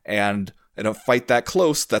adjustments. And in a fight that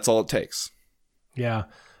close, that's all it takes. Yeah.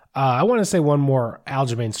 I want to say one more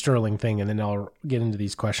Aljamain Sterling thing, and then I'll get into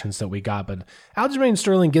these questions that we got. But Aljamain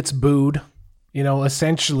Sterling gets booed,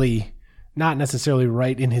 essentially not necessarily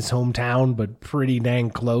right in his hometown, but pretty dang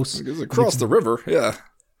close. It's across the river, yeah.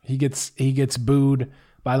 He gets booed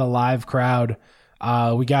by the live crowd.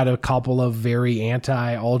 We got a couple of very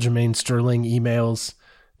anti-Aljamain Sterling emails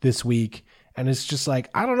this week. And it's just like,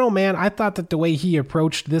 I don't know, man. I thought that the way he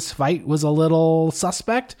approached this fight was a little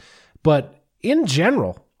suspect. But in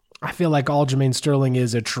general, I feel like Aljamain Sterling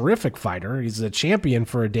is a terrific fighter. He's a champion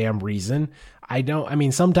for a damn reason.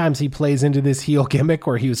 Sometimes he plays into this heel gimmick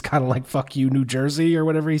where he was kind of like, fuck you, New Jersey, or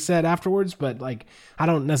whatever he said afterwards. But like, I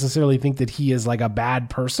don't necessarily think that he is like a bad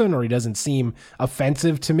person, or he doesn't seem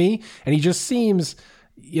offensive to me. And he just seems,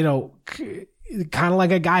 kind of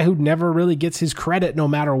like a guy who never really gets his credit no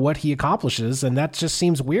matter what he accomplishes. And that just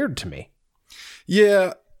seems weird to me.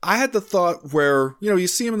 Yeah. I had the thought where, you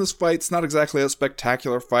see him in this fight. It's not exactly a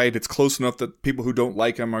spectacular fight. It's close enough that people who don't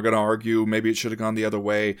like him are going to argue maybe it should have gone the other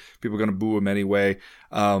way. People are going to boo him anyway.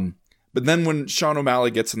 But then when Sean O'Malley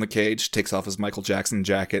gets in the cage, takes off his Michael Jackson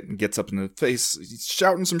jacket and gets up in the face, he's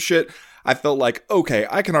shouting some shit. I felt like, okay,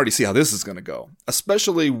 I can already see how this is going to go.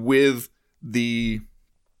 Especially with the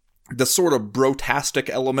sort of brotastic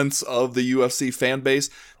elements of the UFC fan base.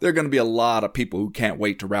 There are going to be a lot of people who can't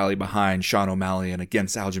wait to rally behind Sean O'Malley and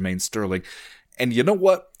against Aljamain Sterling. And you know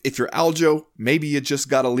what? If you're Aljo, maybe you just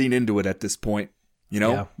got to lean into it at this point.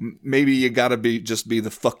 Yeah. Maybe you got to be the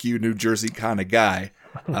fuck you New Jersey kind of guy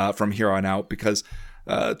from here on out, because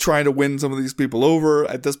trying to win some of these people over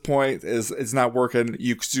at this point is not working.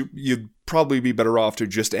 You'd probably be better off to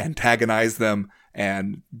just antagonize them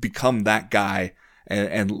and become that guy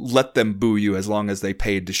and let them boo you as long as they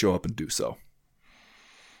paid to show up and do so.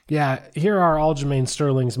 Yeah, here are Aljamain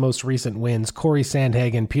Sterling's most recent wins. Corey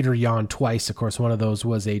Sandhagen, Peter Yan twice. Of course, one of those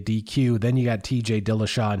was a DQ. Then you got TJ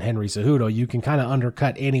Dillashaw and Henry Cejudo. You can kind of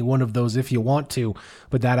undercut any one of those if you want to,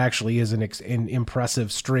 but that actually is an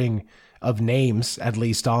impressive string of names, at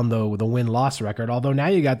least on the win-loss record. Although now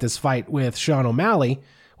you got this fight with Sean O'Malley,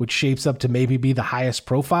 which shapes up to maybe be the highest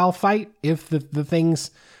profile fight if the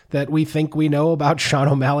things that we think we know about Sean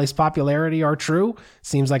O'Malley's popularity are true.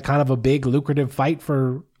 Seems like kind of a big, lucrative fight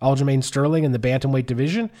for Aljamain Sterling in the bantamweight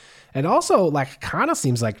division. And also, like, kind of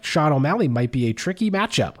seems like Sean O'Malley might be a tricky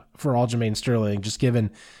matchup for Aljamain Sterling, just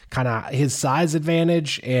given kind of his size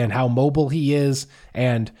advantage and how mobile he is.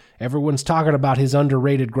 And everyone's talking about his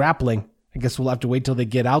underrated grappling. I guess we'll have to wait till they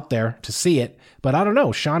get out there to see it. But I don't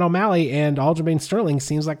know. Sean O'Malley and Aljamain Sterling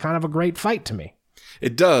seems like kind of a great fight to me.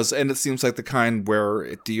 It does, and it seems like the kind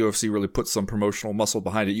where the UFC really puts some promotional muscle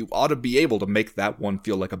behind it. You ought to be able to make that one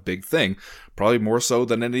feel like a big thing, probably more so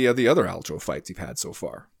than any of the other Aljo fights you've had so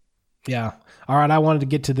far. Yeah. All right, I wanted to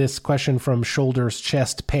get to this question from Shoulders,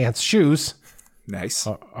 Chest, Pants, Shoes. Nice.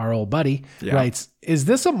 Our old buddy writes, is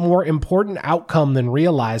this a more important outcome than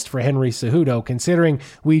realized for Henry Cejudo, considering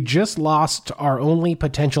we just lost our only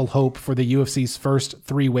potential hope for the UFC's first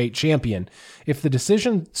three-weight champion? If the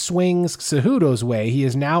decision swings Cejudo's way, he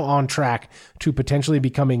is now on track to potentially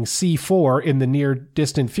becoming C4 in the near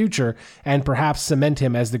distant future and perhaps cement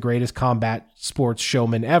him as the greatest combat sports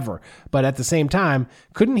showman ever. But at the same time,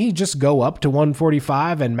 couldn't he just go up to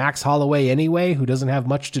 145 and Max Holloway anyway, who doesn't have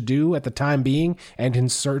much to do at the time being, and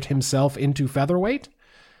insert himself into featherweight?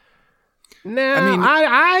 Nah,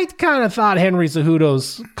 I kind of thought Henry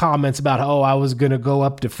Cejudo's comments about, I was going to go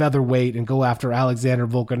up to featherweight and go after Alexander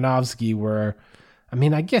Volkanovski were,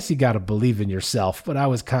 I guess you got to believe in yourself, but I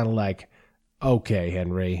was kind of like, okay,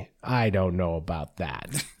 Henry, I don't know about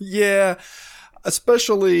that. Yeah,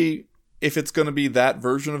 especially if it's going to be that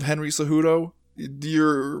version of Henry Cejudo,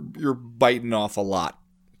 you're biting off a lot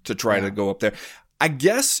to try to go up there. I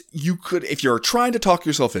guess you could, if you're trying to talk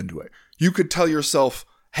yourself into it, you could tell yourself,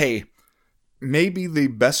 hey, maybe the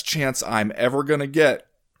best chance I'm ever going to get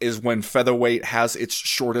is when featherweight has its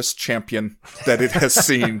shortest champion that it has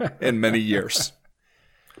seen in many years.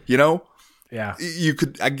 Yeah.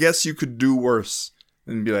 I guess you could do worse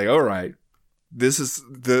and be like, all right, this is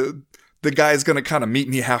the guy's going to kind of meet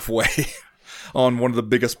me halfway on one of the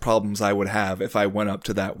biggest problems I would have if I went up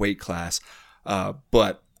to that weight class.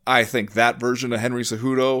 But I think that version of Henry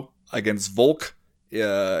Cejudo against Volk,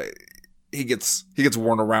 he gets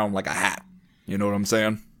worn around like a hat. You know what I'm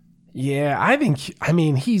saying? Yeah, I think,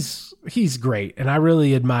 he's great, and I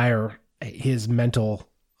really admire his mental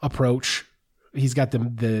approach. He's got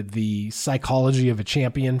the psychology of a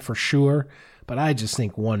champion for sure, but I just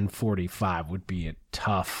think 145 would be a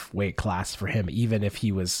tough weight class for him, even if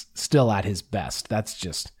he was still at his best.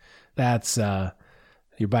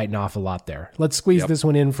 You're biting off a lot there. Let's squeeze this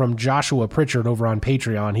one in from Joshua Pritchard over on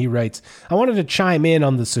Patreon. He writes, I wanted to chime in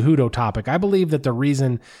on the Cejudo topic. I believe that the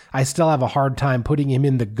reason I still have a hard time putting him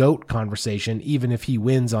in the GOAT conversation, even if he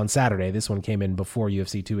wins on Saturday, this one came in before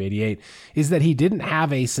UFC 288, is that he didn't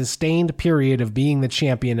have a sustained period of being the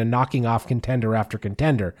champion and knocking off contender after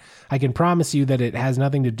contender. I can promise you that it has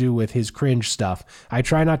nothing to do with his cringe stuff. I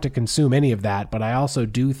try not to consume any of that, but I also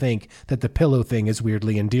do think that the pillow thing is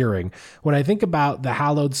weirdly endearing. When I think about the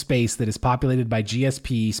hallowed space that is populated by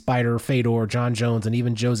GSP, Spider, Fedor, John Jones, and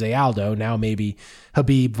even Jose Aldo, now maybe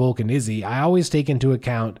Habib, Volk, and Izzy, I always take into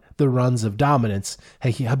account the runs of dominance.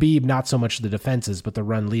 Habib, not so much the defenses, but the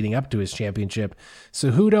run leading up to his championship.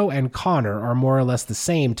 Cejudo and Conor are more or less the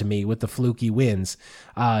same to me with the fluky wins.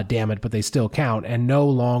 Damn it, but they still count, and no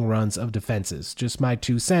long runs of defenses. Just my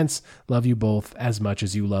 2 cents. Love you both as much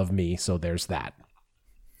as you love me, so there's that.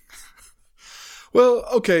 Well,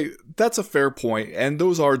 okay, that's a fair point, and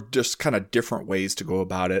those are just kind of different ways to go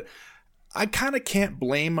about it. I kind of can't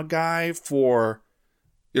blame a guy for,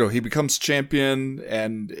 he becomes champion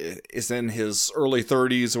and is in his early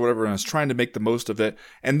 30s or whatever and is trying to make the most of it.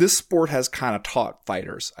 And this sport has kind of taught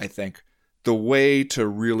fighters, I think, the way to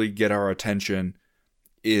really get our attention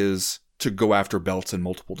is to go after belts in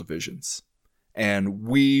multiple divisions. And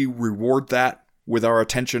we reward that with our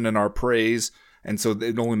attention and our praise. And so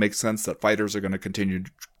it only makes sense that fighters are going to continue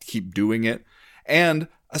to keep doing it. And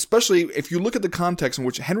especially if you look at the context in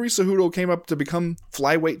which Henry Cejudo came up to become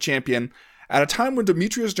flyweight champion at a time when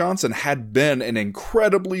Demetrius Johnson had been an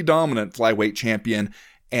incredibly dominant flyweight champion,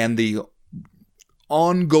 and the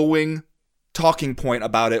ongoing talking point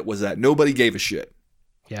about it was that nobody gave a shit.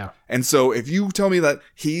 Yeah. And so if you tell me that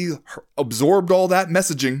he absorbed all that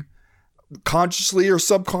messaging consciously or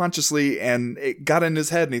subconsciously, and it got in his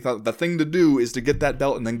head, and he thought the thing to do is to get that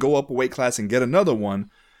belt and then go up a weight class and get another one.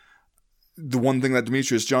 The one thing that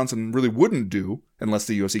Demetrius Johnson really wouldn't do, unless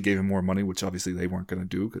the UFC gave him more money, which obviously they weren't going to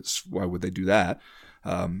do, because why would they do that?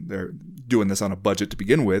 They're doing this on a budget to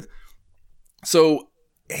begin with. So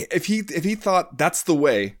if he thought that's the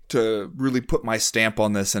way to really put my stamp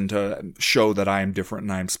on this and to show that I am different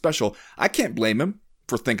and I am special, I can't blame him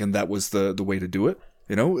for thinking that was the way to do it.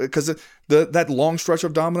 Because that long stretch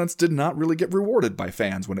of dominance did not really get rewarded by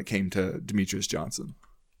fans when it came to Demetrius Johnson.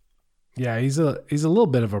 Yeah, he's a little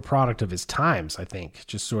bit of a product of his times, I think.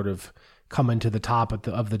 Just sort of coming to the top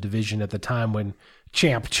of the division at the time when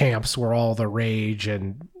champs were all the rage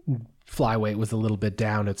and flyweight was a little bit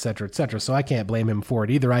down, et cetera, et cetera. So I can't blame him for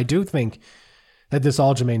it either. I do think that this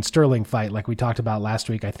Aljamain Sterling fight, like we talked about last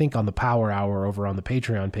week, I think on the Power Hour over on the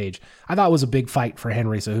Patreon page, I thought was a big fight for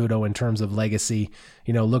Henry Cejudo in terms of legacy.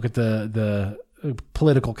 Look at the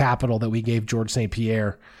political capital that we gave George St.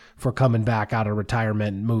 Pierre for coming back out of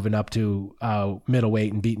retirement and moving up to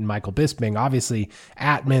middleweight and beating Michael Bisping. Obviously,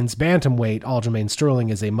 at men's bantamweight, Aljamain Sterling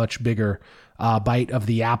is a much bigger bite of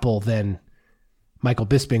the apple than Michael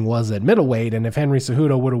Bisping was at middleweight. And if Henry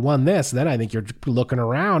Cejudo would have won this, then I think you're looking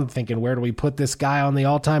around thinking, where do we put this guy on the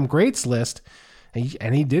all-time greats list?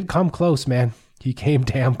 And he did come close, man. He came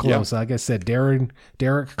damn close. Yeah. Like I said,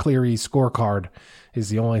 Derek Cleary's scorecard is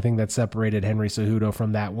the only thing that separated Henry Cejudo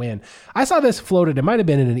from that win. I saw this floated. It might have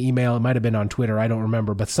been in an email. It might have been on Twitter. I don't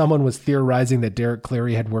remember. But someone was theorizing that Derek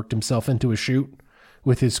Cleary had worked himself into a shoot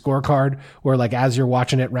with his scorecard, where like as you're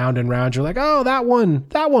watching it round and round, you're like, oh, that one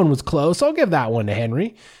was close. I'll give that one to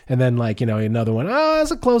Henry. And then another one, oh, that's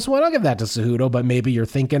a close one. I'll give that to Cejudo. But maybe you're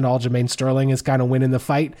thinking Aljamain Sterling is kind of winning the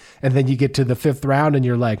fight. And then you get to the 5th round and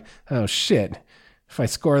you're like, oh shit, if I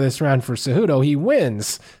score this round for Cejudo, he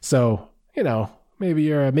wins. So, maybe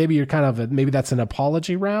that's an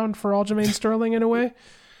apology round for Aljamain Sterling in a way.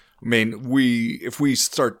 I mean, if we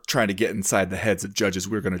start trying to get inside the heads of judges,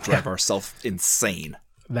 we're going to drive ourselves insane.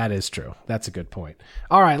 That is true. That's a good point.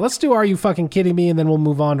 All right, let's do Are You Fucking Kidding Me? And then we'll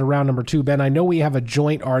move on to round number 2. Ben, I know we have a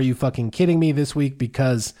joint Are You Fucking Kidding Me this week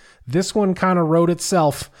because this one kind of wrote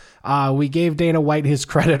itself. We gave Dana White his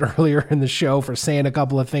credit earlier in the show for saying a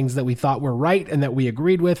couple of things that we thought were right and that we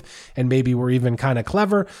agreed with, and maybe were even kind of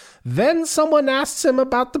clever. Then someone asks him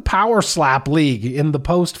about the Power Slap League in the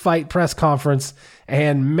post-fight press conference,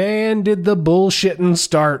 and man, did the bullshitting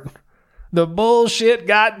start. The bullshit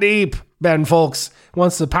got deep, Ben Folks,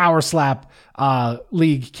 once the Power Slap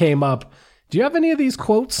League came up. Do you have any of these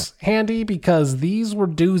quotes handy? Because these were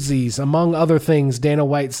doozies. Among other things, Dana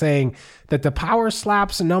White saying that the Power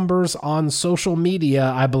Slaps numbers on social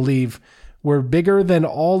media, I believe, were bigger than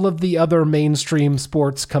all of the other mainstream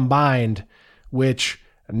sports combined, which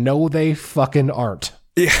no, they fucking aren't.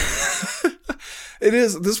 Yeah, it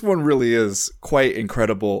is. This one really is quite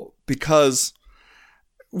incredible because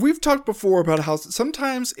we've talked before about how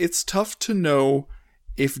sometimes it's tough to know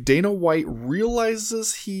if Dana White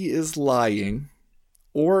realizes he is lying,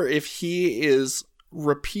 or if he is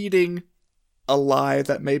repeating a lie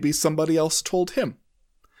that maybe somebody else told him.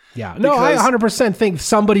 Yeah, no, I 100% think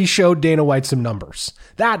somebody showed Dana White some numbers.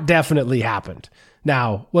 That definitely happened.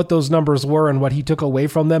 Now, what those numbers were and what he took away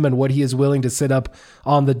from them and what he is willing to sit up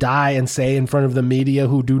on the die and say in front of the media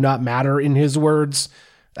who do not matter in his words,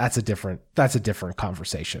 that's a different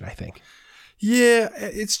conversation, I think. Yeah,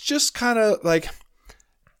 it's just kind of like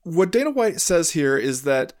what Dana White says here is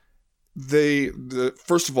that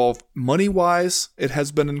first of all, money-wise, it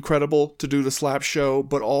has been incredible to do the slap show,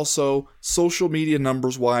 but also social media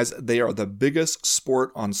numbers-wise, they are the biggest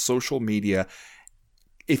sport on social media.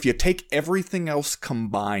 If you take everything else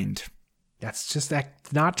combined. That's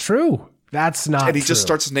not true. That's not true. And he just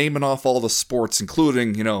starts naming off all the sports,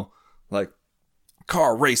 including, like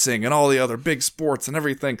car racing and all the other big sports and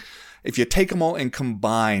everything. If you take them all and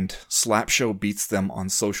combined, slap show beats them on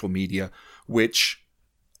social media, which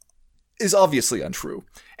is obviously untrue.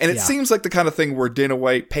 And it seems like the kind of thing where Dana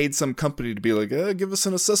White paid some company to be like, give us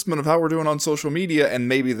an assessment of how we're doing on social media. And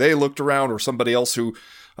maybe they looked around, or somebody else who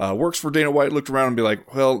works for Dana White looked around and be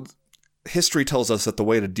like, well, history tells us that the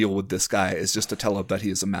way to deal with this guy is just to tell him that he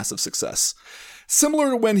is a massive success. Similar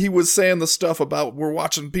to when he was saying the stuff about we're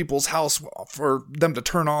watching people's house for them to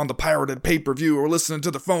turn on the pirated pay-per-view or listening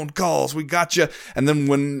to the phone calls. We got you. And then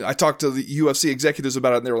when I talked to the UFC executives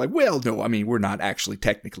about it, and they were like, well, no, I mean, we're not actually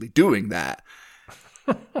technically doing that.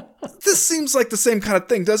 This seems like the same kind of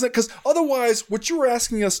thing, doesn't it? Because otherwise, what you were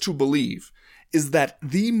asking us to believe is that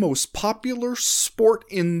the most popular sport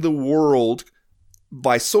in the world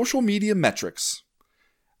by social media metrics,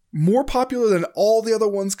 more popular than all the other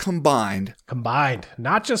ones combined. Combined.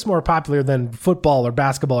 Not just more popular than football or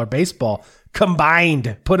basketball or baseball.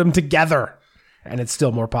 Combined. Put them together. And it's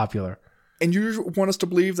still more popular. And you want us to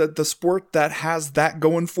believe that the sport that has that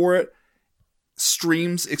going for it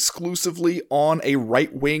streams exclusively on a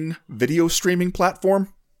right-wing video streaming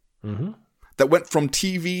platform? Mm-hmm. That went from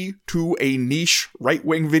TV to a niche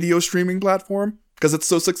right-wing video streaming platform because it's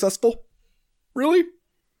so successful? Really?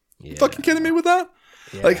 Yeah. You fucking kidding me with that?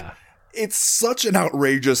 Yeah. Like, it's such an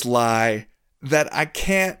outrageous lie that I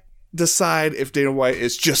can't decide if Dana White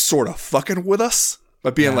is just sort of fucking with us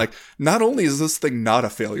by being like, not only is this thing not a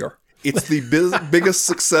failure, it's the biggest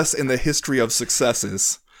success in the history of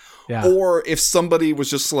successes. Yeah. Or if somebody was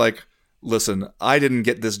just like, listen, I didn't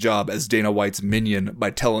get this job as Dana White's minion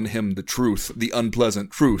by telling him the truth, the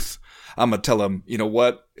unpleasant truth. I'm going to tell him, you know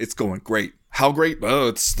what? It's going great. How great? Oh,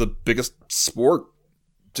 it's the biggest sport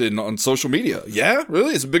on social media. Yeah,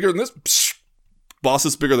 really? It's bigger than this? Psh, boss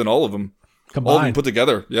is bigger than all of them. Combined. All of them put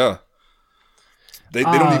together. Yeah. They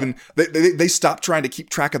don't even they stopped trying to keep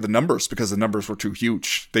track of the numbers because the numbers were too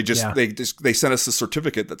huge. They sent us a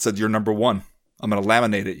certificate that said you're number one. I'm going to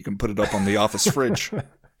laminate it. You can put it up on the office fridge.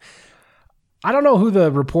 I don't know who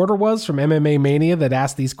the reporter was from MMA Mania that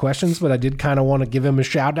asked these questions, but I did kind of want to give him a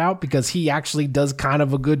shout out because he actually does kind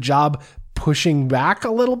of a good job pushing back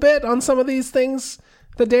a little bit on some of these things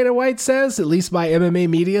that Dana White says. At least by MMA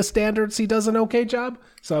media standards, he does an okay job.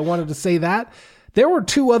 So I wanted to say that. There were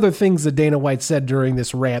two other things that Dana White said during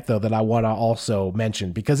this rant, though, that I want to also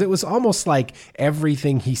mention, because it was almost like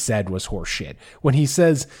everything he said was horseshit. When he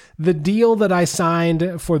says, the deal that I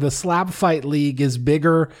signed for the Slap Fight League is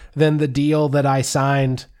bigger than the deal that I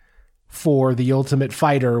signed for the Ultimate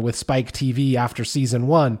Fighter with Spike TV after season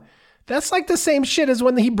 1. That's like the same shit as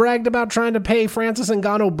when he bragged about trying to pay Francis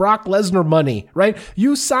Ngannou Brock Lesnar money, right?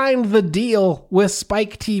 You signed the deal with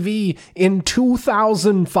Spike TV in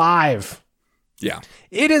 2005. Yeah.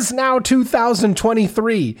 It is now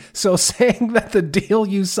 2023. So saying that the deal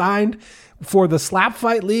you signed for the Slap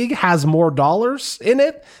Fight League has more dollars in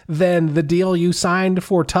it than the deal you signed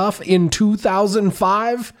for Tough in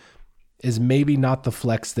 2005 is maybe not the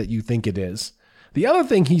flex that you think it is. The other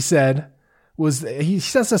thing he said was, he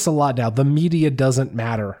says this a lot now, the media doesn't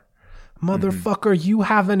matter. Motherfucker, you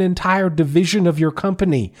have an entire division of your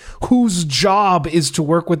company whose job is to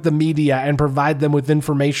work with the media and provide them with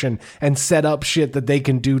information and set up shit that they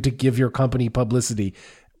can do to give your company publicity.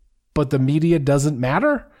 But the media doesn't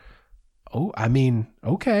matter? Oh, I mean,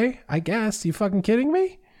 okay, I guess. You fucking kidding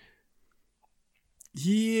me?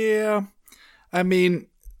 Yeah. I mean,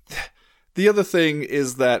 the other thing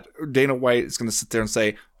is that Dana White is going to sit there and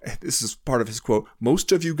say, this is part of his quote,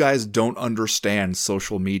 most of you guys don't understand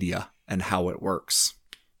social media and how it works.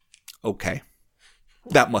 Okay.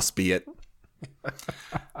 That must be it.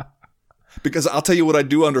 Because I'll tell you what I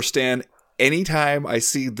do understand. Anytime I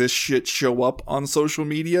see this shit show up on social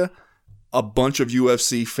media, a bunch of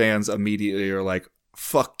UFC fans immediately are like,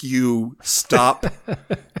 fuck you, stop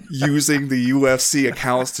using the UFC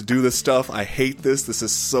accounts to do this stuff. I hate this. This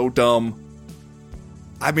is so dumb.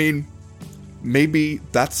 I mean, maybe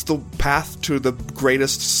that's the path to the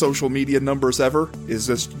greatest social media numbers ever, is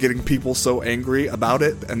just getting people so angry about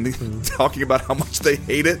it and talking about how much they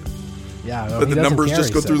hate it. Yeah, that the numbers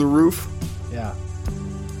just go through the roof. Yeah.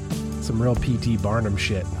 Some real P.T. Barnum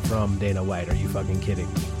shit from Dana White. Are you fucking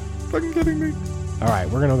kidding me? Fucking kidding me. All right,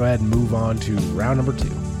 we're going to go ahead and move on to round number 2.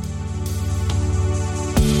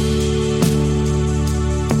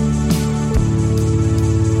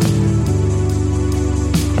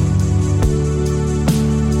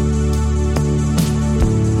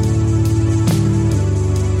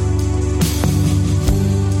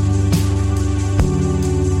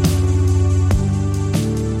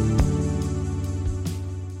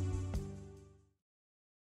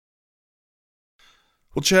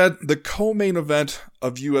 Well, Chad, the co-main event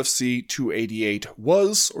of UFC 288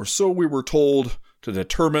 was, or so we were told, to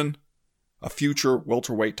determine a future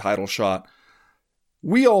welterweight title shot.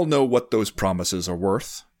 We all know what those promises are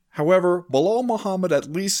worth. However, Belal Muhammad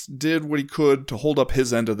at least did what he could to hold up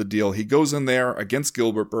his end of the deal. He goes in there against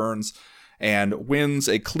Gilbert Burns and wins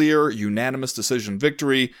a clear, unanimous decision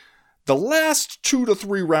victory, the last 2 to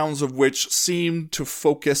 3 rounds of which seemed to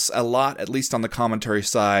focus a lot, at least on the commentary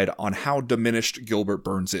side, on how diminished Gilbert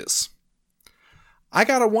Burns is. I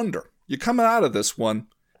gotta wonder, you're coming out of this one,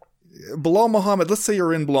 Belal Muhammad, let's say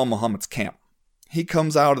you're in Belal Muhammad's camp. He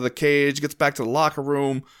comes out of the cage, gets back to the locker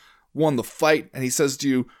room, won the fight, and he says to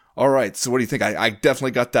you, all right, so what do you think? I definitely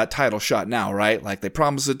got that title shot now, right? Like, they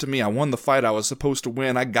promised it to me, I won the fight I was supposed to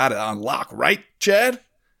win, I got it on lock, right, Chad?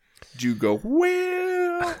 Do you go,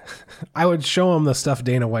 well... I would show him the stuff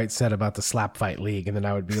Dana White said about the slap fight league, and then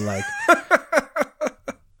I would be like,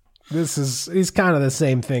 he's kind of the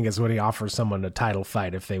same thing as when he offers someone a title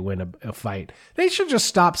fight if they win a fight. They should just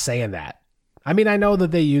stop saying that. I mean, I know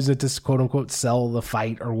that they use it to quote unquote sell the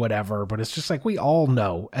fight or whatever, but it's just like, we all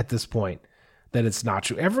know at this point that it's not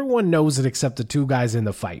true. Everyone knows it except the 2 guys in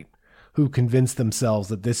the fight who convinced themselves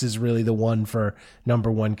that this is really the one for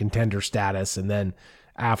number 1 contender status, and then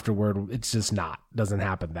afterward, it's just doesn't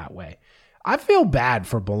happen that way. I feel bad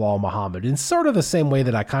for Belal Muhammad in sort of the same way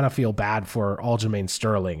that I kind of feel bad for Aljamain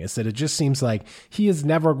Sterling, is that it just seems like he is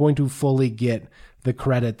never going to fully get the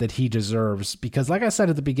credit that he deserves, because like I said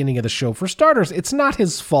at the beginning of the show, for starters, it's not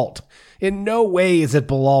his fault. In no way is it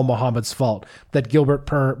Belal Muhammad's fault that Gilbert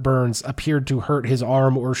Burns appeared to hurt his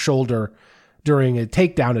arm or shoulder during a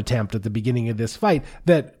takedown attempt at the beginning of this fight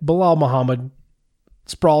that Belal Muhammad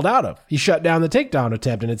sprawled out of. He shut down the takedown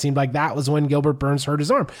attempt, and it seemed like that was when Gilbert Burns hurt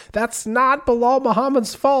his arm. That's not Belal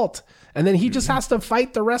Muhammad's fault. And then he just has to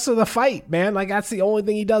fight the rest of the fight, man. Like, that's the only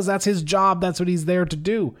thing he does. That's his job. That's what he's there to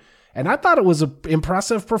do. And I thought it was an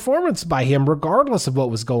impressive performance by him, regardless of what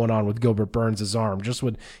was going on with Gilbert Burns' arm. Just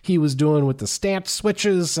what he was doing with the stance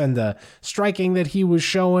switches and the striking that he was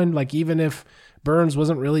showing. Like, even if Burns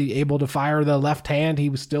wasn't really able to fire the left hand,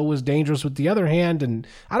 he still was dangerous with the other hand. And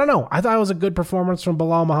I don't know. I thought it was a good performance from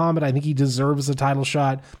Belal Muhammad. I think he deserves a title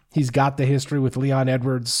shot. He's got the history with Leon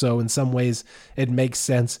Edwards, so in some ways it makes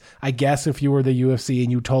sense. I guess if you were the UFC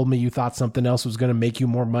and you told me you thought something else was going to make you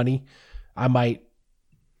more money, I might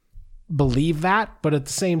believe that. But at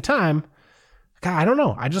the same time, God, I don't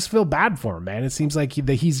know. I just feel bad for him, man. It seems like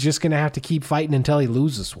he's just going to have to keep fighting until he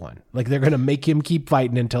loses one. Like, they're going to make him keep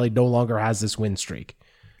fighting until he no longer has this win streak.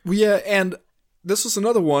 Well, yeah, and this was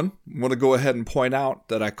another one. I want to go ahead and point out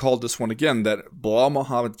that I called this one again, that Belal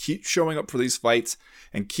Muhammad keeps showing up for these fights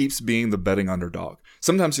and keeps being the betting underdog.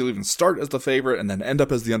 Sometimes he'll even start as the favorite and then end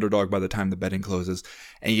up as the underdog by the time the betting closes,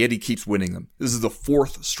 and yet he keeps winning them. This is the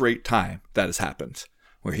 4th straight time that has happened,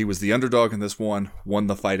 where he was the underdog in this one, won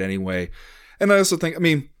the fight anyway. And I also think, I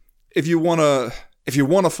mean, if you want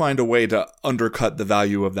to find a way to undercut the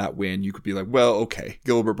value of that win, you could be like, well, okay,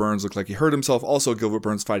 Gilbert Burns looked like he hurt himself. Also, Gilbert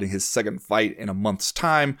Burns fighting his 2nd fight in a month's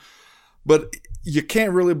time. But you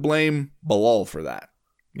can't really blame Belal for that.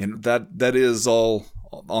 You know, that is all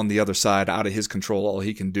on the other side, out of his control. All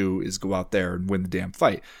he can do is go out there and win the damn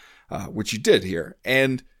fight, which he did here.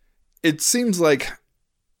 And it seems like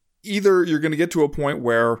either you're going to get to a point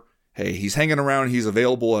where, hey, he's hanging around, he's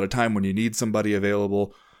available at a time when you need somebody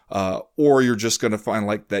available, or you're just going to find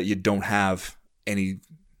like that you don't have any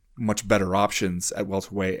much better options at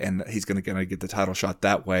welterweight, and he's going to get the title shot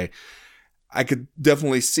that way. I could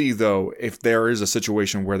definitely see, though, if there is a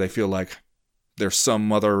situation where they feel like there's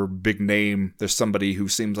some other big name, there's somebody who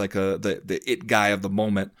seems like the it guy of the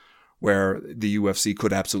moment, where the UFC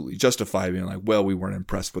could absolutely justify being like, well, we weren't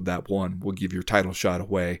impressed with that one, we'll give your title shot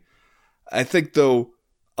away. I think, though,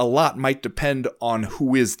 a lot might depend on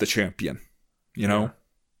who is the champion. you know?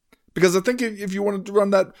 Because I think if you wanted to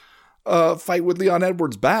run that fight with Leon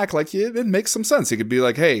Edwards back, like, it makes some sense. He could be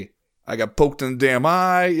like, hey, I got poked in the damn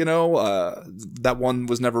eye, you know, that one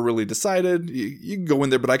was never really decided. You can go in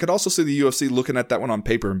there, but I could also see the UFC looking at that one on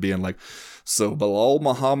paper and being like, so Bilal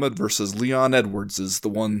Muhammad versus Leon Edwards is the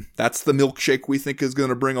one, that's the milkshake we think is going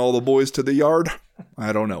to bring all the boys to the yard.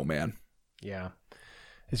 I don't know, man. Yeah.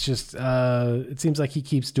 It's just, it seems like he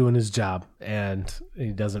keeps doing his job and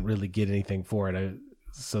he doesn't really get anything for it.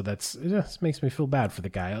 So it just makes me feel bad for the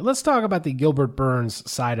guy. Let's talk about the Gilbert Burns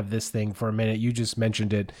side of this thing for a minute. You just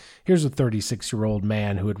mentioned it. Here's a 36-year-old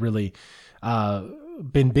man who had really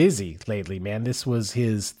been busy lately, man. This was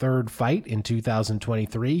his third fight in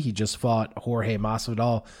 2023. He just fought Jorge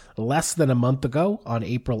Masvidal less than a month ago. On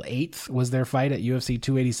April 8th was their fight at UFC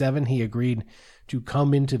 287. He agreed to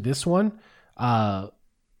come into this one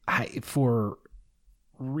for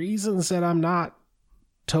reasons that I'm not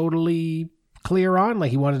totally clear on.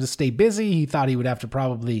 Like, he wanted to stay busy. He thought he would have to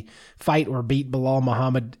probably fight or beat Bilal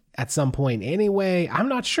Muhammad at some point anyway. I'm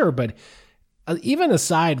not sure, but even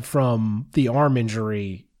aside from the arm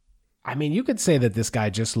injury, I mean, you could say that this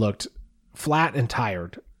guy just looked flat and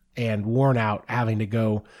tired and worn out, having to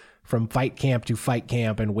go from fight camp to fight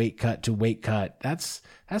camp and weight cut to weight cut. That's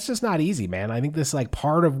just not easy, man. I think this, like,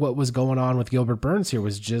 part of what was going on with Gilbert Burns here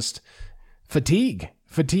was just fatigue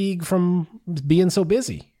from being so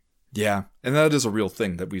busy. Yeah, and that is a real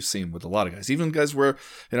thing that we've seen with a lot of guys. Even guys where,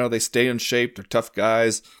 you know, they stay in shape, they're tough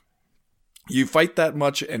guys. You fight that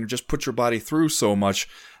much and just put your body through so much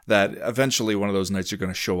that eventually one of those nights you're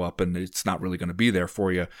going to show up and it's not really going to be there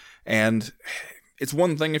for you. And it's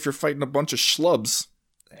one thing if you're fighting a bunch of schlubs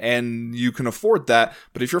and you can afford that,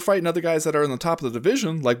 but if you're fighting other guys that are in the top of the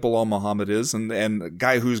division, like Bilal Muhammad is, and a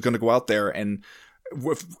guy who's going to go out there and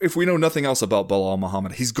if we know nothing else about Bilal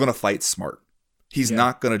Muhammad, he's going to fight smart. He's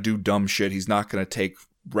not going to do dumb shit. He's not going to take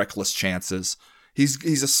reckless chances.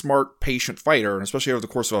 He's a smart, patient fighter, and especially over the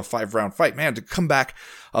course of a 5-round fight, man, to come back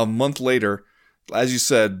a month later, as you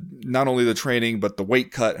said, not only the training, but the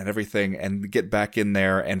weight cut and everything, and get back in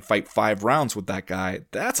there and fight 5 rounds with that guy,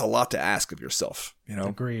 that's a lot to ask of yourself, you know?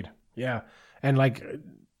 Agreed. Yeah. And, like,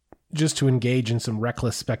 just to engage in some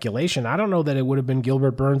reckless speculation, I don't know that it would have been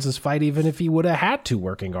Gilbert Burns' fight even if he would have had 2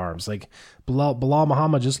 working arms. Like, Bilal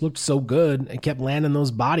Muhammad just looked so good and kept landing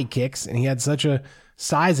those body kicks, and he had such a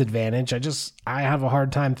size advantage. I have a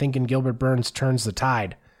hard time thinking Gilbert Burns turns the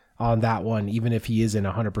tide on that one, even if he is in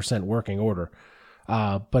 100% working order.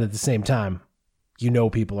 But at the same time, you know,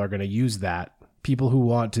 people are going to use that. People who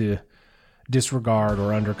want to disregard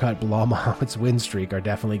or undercut Bilal Muhammad's win streak are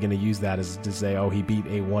definitely going to use that as to say, oh, he beat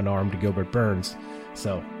a one-armed Gilbert Burns.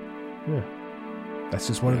 So, yeah, that's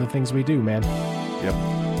just one of the things we do, man. Yep.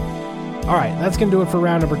 All right, that's going to do it for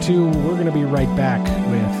round number 2. We're going to be right back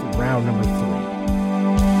with round number 3.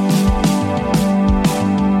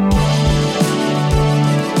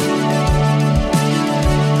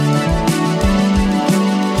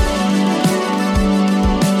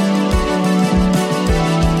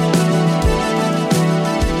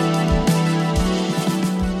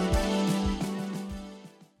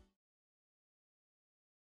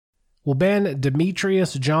 Well, Ben,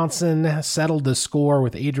 Demetrius Johnson settled the score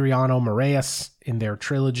with Adriano Moraes in their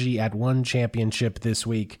Trilogy at 1 championship this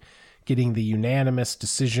week, getting the unanimous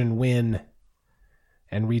decision win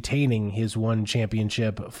and retaining his 1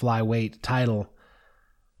 championship flyweight title.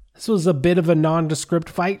 This was a bit of a nondescript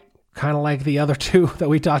fight, kind of like the other 2 that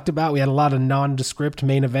we talked about. We had a lot of nondescript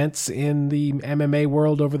main events in the MMA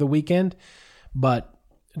world over the weekend, but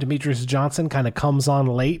Demetrius Johnson kind of comes on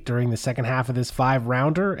late during the second half of this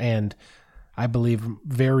 5-rounder, and I believe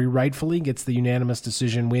very rightfully gets the unanimous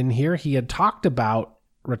decision win here. He had talked about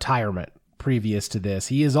retirement previous to this.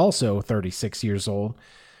 He is also 36 years old,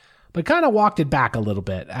 but kind of walked it back a little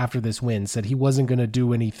bit after this win, said he wasn't going to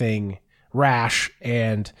do anything rash,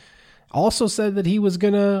 and also said that he was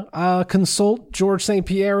going to consult George St.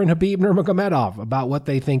 Pierre and Khabib Nurmagomedov about what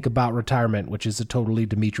they think about retirement, which is a totally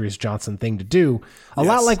Demetrius Johnson thing to do. A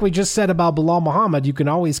lot like we just said about Bilal Muhammad, you can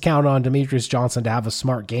always count on Demetrius Johnson to have a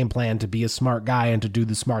smart game plan, to be a smart guy, and to do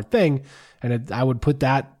the smart thing. And I would put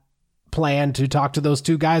that plan to talk to those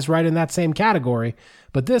 2 guys right in that same category.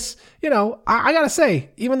 But this, you know, I got to say,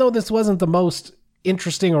 even though this wasn't the most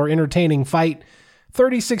interesting or entertaining fight,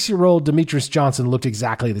 36-year-old Demetrius Johnson looked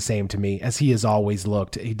exactly the same to me as he has always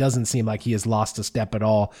looked. He doesn't seem like he has lost a step at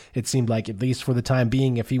all. It seemed like, at least for the time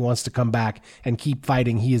being, if he wants to come back and keep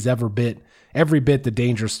fighting, he is every bit the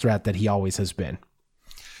dangerous threat that he always has been.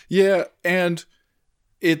 Yeah, and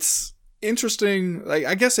it's interesting. Like,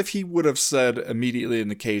 I guess if he would have said immediately in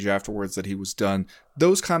the cage afterwards that he was done,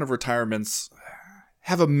 those kind of retirements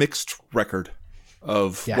have a mixed record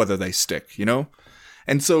of whether they stick, you know?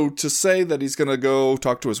 And so to say that he's going to go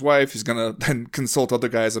talk to his wife, he's going to then consult other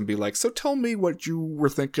guys and be like, so tell me what you were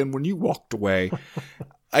thinking when you walked away.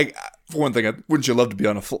 For one thing, wouldn't you love to be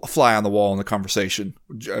on a fly on the wall in the conversation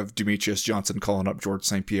of Demetrius Johnson calling up George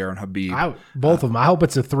St. Pierre and Khabib? Both of them. I hope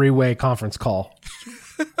it's a 3-way conference call.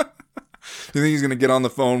 Do you think he's going to get on the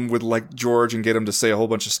phone with like George and get him to say a whole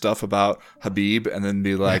bunch of stuff about Khabib and then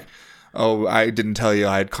be like, oh, I didn't tell you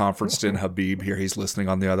I had conferenced in Khabib. Here he's listening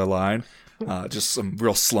on the other line. Just some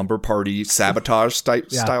real slumber party sabotage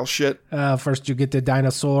style shit. First you get the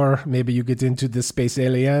dinosaur. Maybe you get into the space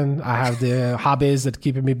alien. I have the hobbies that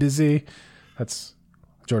keeping me busy. That's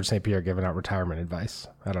George St. Pierre giving out retirement advice.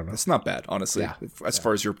 I don't know. It's not bad, honestly, as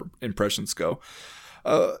far as your impressions go.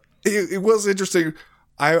 It was interesting.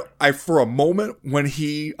 I for a moment when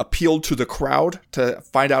he appealed to the crowd to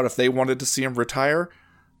find out if they wanted to see him retire,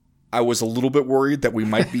 I was a little bit worried that we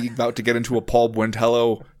might be about to get into a Paul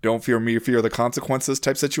Buentello, don't fear me, fear the consequences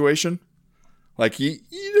type situation. Like, you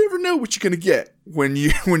never know what you're going to get when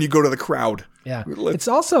you go to the crowd. Yeah. It's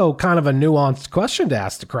also kind of a nuanced question to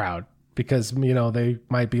ask the crowd because, you know, they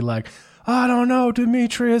might be like, I don't know,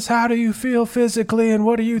 Demetrius, how do you feel physically and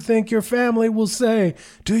what do you think your family will say?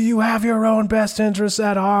 Do you have your own best interests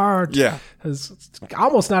at heart? Yeah. It's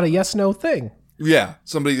almost not a yes-no thing. Yeah.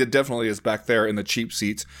 Somebody that definitely is back there in the cheap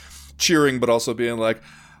seats cheering, but also being like,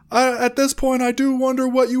 at this point, I do wonder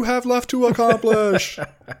what you have left to accomplish.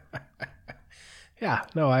 Yeah,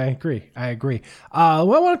 no, I agree. Well, I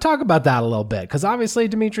want to talk about that a little bit because obviously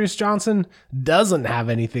Demetrius Johnson doesn't have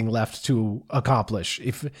anything left to accomplish.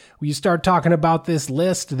 If you start talking about this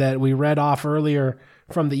list that we read off earlier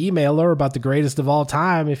from the emailer about the greatest of all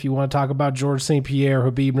time, if you want to talk about George St. Pierre,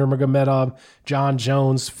 Khabib Nurmagomedov, John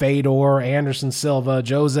Jones, Fedor, Anderson Silva,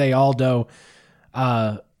 Jose Aldo,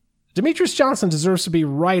 Demetrius Johnson deserves to be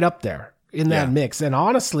right up there in that mix. And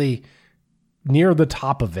honestly, near the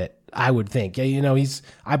top of it, I would think. You know,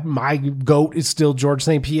 my GOAT is still George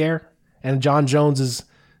St. Pierre, and John Jones is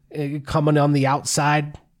coming on the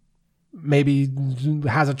outside, maybe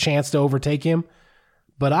has a chance to overtake him.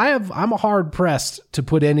 But I'm hard pressed to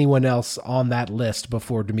put anyone else on that list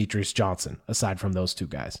before Demetrius Johnson, aside from those two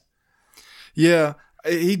guys. Yeah,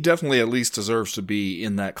 he definitely at least deserves to be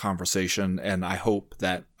in that conversation, and I hope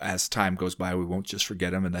that as time goes by, we won't just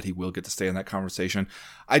forget him and that he will get to stay in that conversation.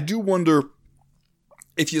 I do wonder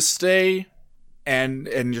if you stay and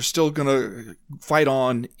you're still going to fight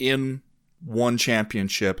on in one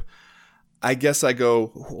championship, I guess I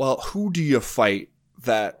go, well, who do you fight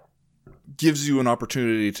that gives you an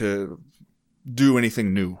opportunity to do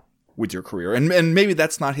anything new with your career? And maybe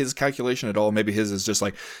that's not his calculation at all. Maybe his is just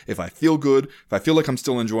like, if I feel good, if I feel like I'm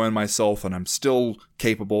still enjoying myself and I'm still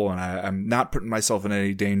capable and I'm not putting myself in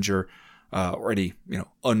any danger or any,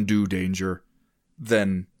 undue danger,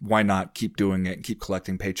 then why not keep doing it and keep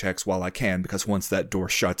collecting paychecks while I can? Because once that door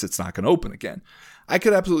shuts, it's not going to open again. I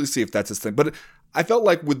could absolutely see if that's his thing. But I felt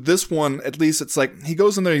like with this one, at least it's like he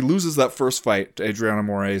goes in there, he loses that first fight to Adriano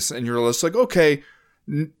Moraes, and you're just like, okay,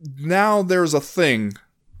 now there's a thing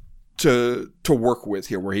to work with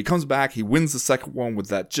here, where he comes back, he wins the second one with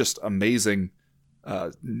that just amazing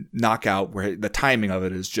knockout where the timing of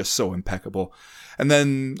it is just so impeccable. And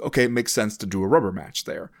then, okay, it makes sense to do a rubber match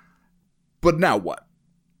there. But now what?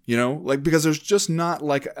 Because there's just not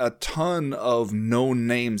like a ton of known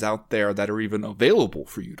names out there that are even available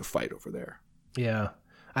for you to fight over there. Yeah.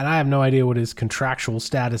 And I have no idea what his contractual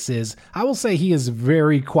status is. I will say he has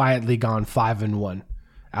very quietly gone 5-1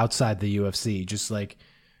 outside the UFC. Just like,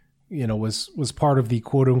 was part of the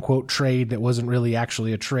quote unquote trade that wasn't really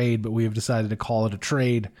actually a trade, but we have decided to call it a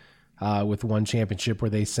trade with one championship where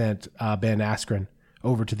they sent Ben Askren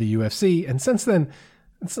over to the UFC. And since then,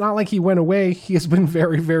 it's not like he went away. He has been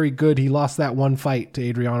very, very good. He lost that one fight to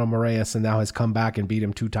Adriano Moraes and now has come back and beat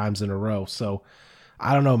him 2 times in a row. So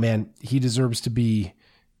I don't know, man. He deserves to be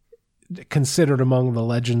considered among the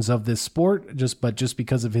legends of this sport, just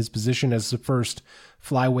because of his position as the first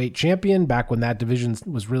flyweight champion back when that division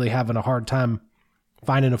was really having a hard time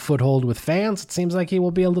finding a foothold with fans. It seems like he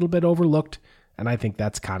will be a little bit overlooked, and I think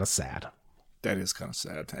that's kind of sad. That is kind of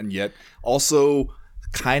sad. And yet also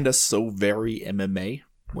kind of so very MMA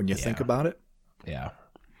when you think about it. Yeah.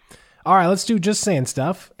 All right, let's do Just Saying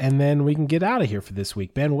Stuff, and then we can get out of here for this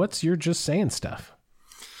week. Ben, what's your Just Saying Stuff?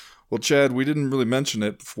 Well, Chad, we didn't really mention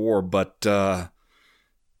it before, but the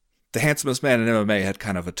handsomest man in MMA had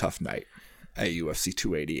kind of a tough night at UFC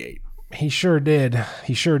 288. He sure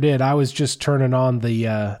did. I was just turning on the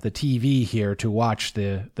TV here to watch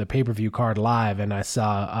the pay-per-view card live, and I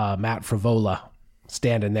saw Matt Frivola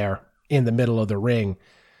standing there in the middle of the ring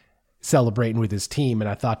celebrating with his team, and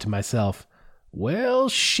I thought to myself, Well,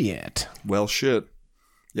 shit. Well, shit.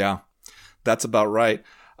 Yeah, that's about right.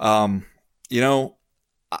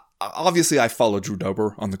 Obviously I follow Drew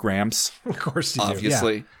Dober on the grams. Of course you do.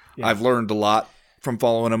 Obviously. Yeah. I've learned a lot from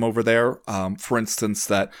following him over there. For instance,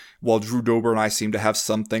 that while Drew Dober and I seem to have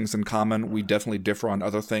some things in common, we definitely differ on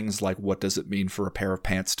other things, like what does it mean for a pair of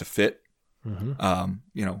pants to fit?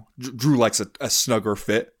 Mm-hmm. Drew likes a snugger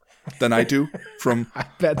fit than I do. I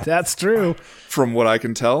bet that's true. From what I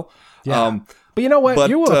can tell. Yeah. But you know what?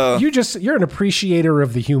 You're an appreciator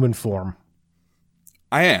of the human form.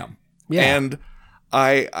 I am. Yeah. And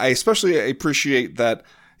I especially appreciate that,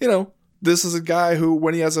 this is a guy who,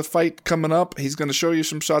 when he has a fight coming up, he's going to show you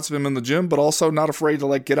some shots of him in the gym, but also not afraid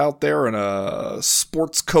to get out there in a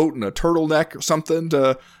sports coat and a turtleneck or something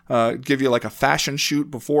to give you a fashion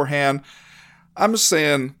shoot beforehand. I'm just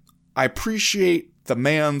saying, I appreciate the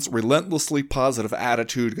man's relentlessly positive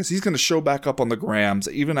attitude, because he's going to show back up on the grams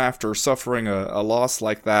even after suffering a loss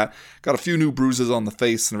like that. Got a few new bruises on the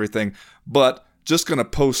face and everything, but just going to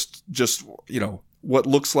post what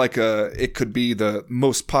looks like it could be the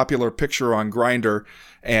most popular picture on Grindr,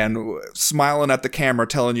 and smiling at the camera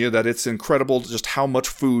telling you that it's incredible just how much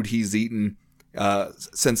food he's eaten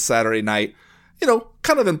since Saturday night.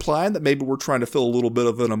 Kind of implying that maybe we're trying to fill a little bit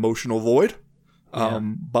of an emotional void,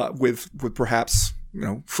 but with perhaps,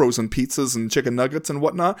 frozen pizzas and chicken nuggets and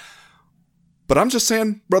whatnot. But I'm just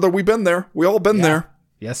saying, brother, we've been there. We all been there.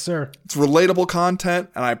 Yes, sir. It's relatable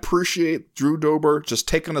content, and I appreciate Drew Dober just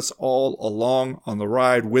taking us all along on the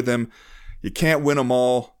ride with him. You can't win them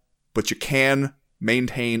all, but you can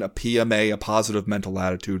maintain a PMA, a positive mental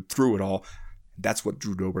attitude through it all. That's what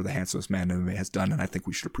Drew Dober, the handsomest man in MMA, has done, and I think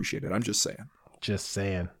we should appreciate it. I'm just saying. Just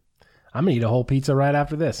saying. I'm going to eat a whole pizza right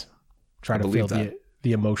after this. Try to fill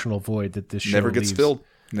the emotional void that this show never gets filled.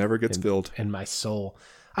 Never gets filled. In my soul.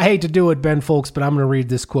 I hate to do it, Ben Folks, but I'm going to read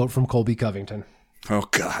this quote from Colby Covington. Oh,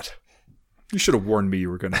 God. You should have warned me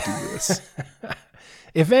you were going to do this.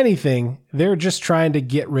 If anything, they're just trying to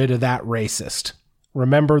get rid of that racist.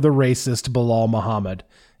 Remember the racist Bilal Muhammad.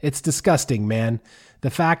 It's disgusting, man.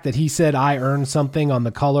 The fact that he said I earned something on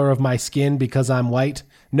the color of my skin because I'm white.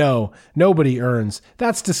 No, nobody earns.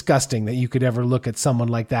 That's disgusting that you could ever look at someone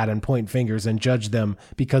like that and point fingers and judge them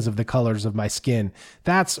because of the colors of my skin.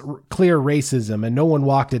 That's clear racism, and no one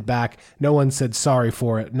walked it back. No one said sorry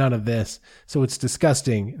for it. None of this. So it's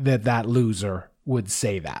disgusting that that loser would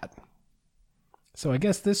say that. So I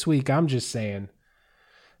guess this week I'm just saying,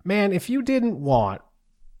 man, if you didn't want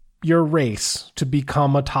your race to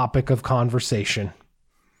become a topic of conversation,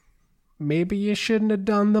 maybe you shouldn't have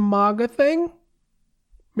done the MAGA thing.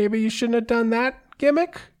 Maybe you shouldn't have done that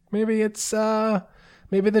gimmick. Maybe it's,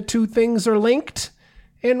 maybe the two things are linked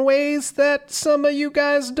in ways that some of you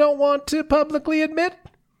guys don't want to publicly admit.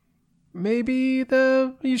 Maybe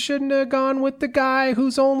you shouldn't have gone with the guy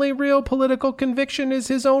whose only real political conviction is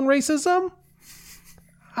his own racism.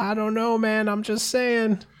 I don't know, man. I'm just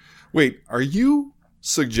saying. Wait, are you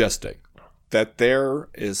suggesting that there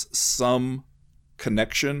is some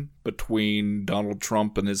connection between Donald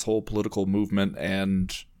Trump and his whole political movement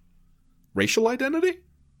and racial identity?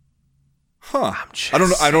 Huh.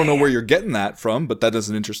 I don't know where you're getting that from, but that is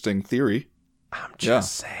an interesting theory. I'm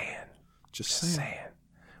just saying. Just saying.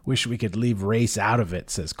 Wish we could leave race out of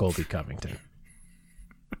it, says Colby Covington.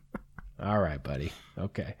 All right, buddy.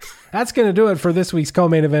 Okay. That's going to do it for this week's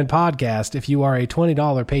Co-Main Event podcast. If you are a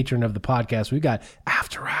 $20 patron of the podcast, we've got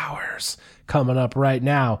After Hours coming up right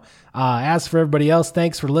now. As for everybody else,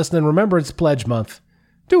 thanks for listening. Remember, it's Pledge Month.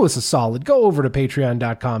 Do us a solid. Go over to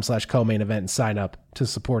patreon.com/co-main event and sign up to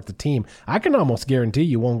support the team. I can almost guarantee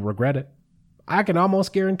you won't regret it. I can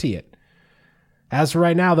almost guarantee it. As for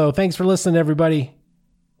right now, though, thanks for listening, everybody.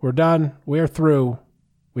 We're done. We're through.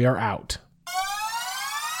 We are out.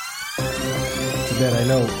 That I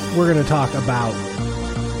know we're going to talk about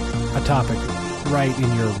a topic right in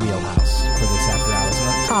your wheelhouse for this After Hours.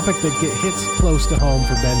 A topic that hits close to home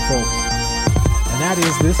for Ben Folks. And that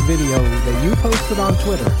is this video that you posted on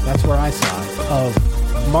Twitter. That's where I saw it. Of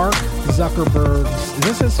Mark Zuckerberg's, is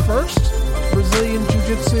this his first Brazilian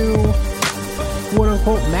Jiu-Jitsu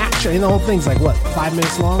quote-unquote match? I mean, the whole thing's 5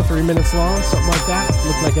 minutes long, 3 minutes long, something like that.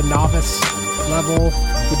 Looked like a novice level.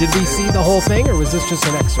 But did we see the whole thing, or was this just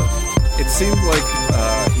an excerpt? It seemed like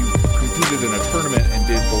he competed in a tournament and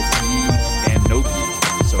did both gi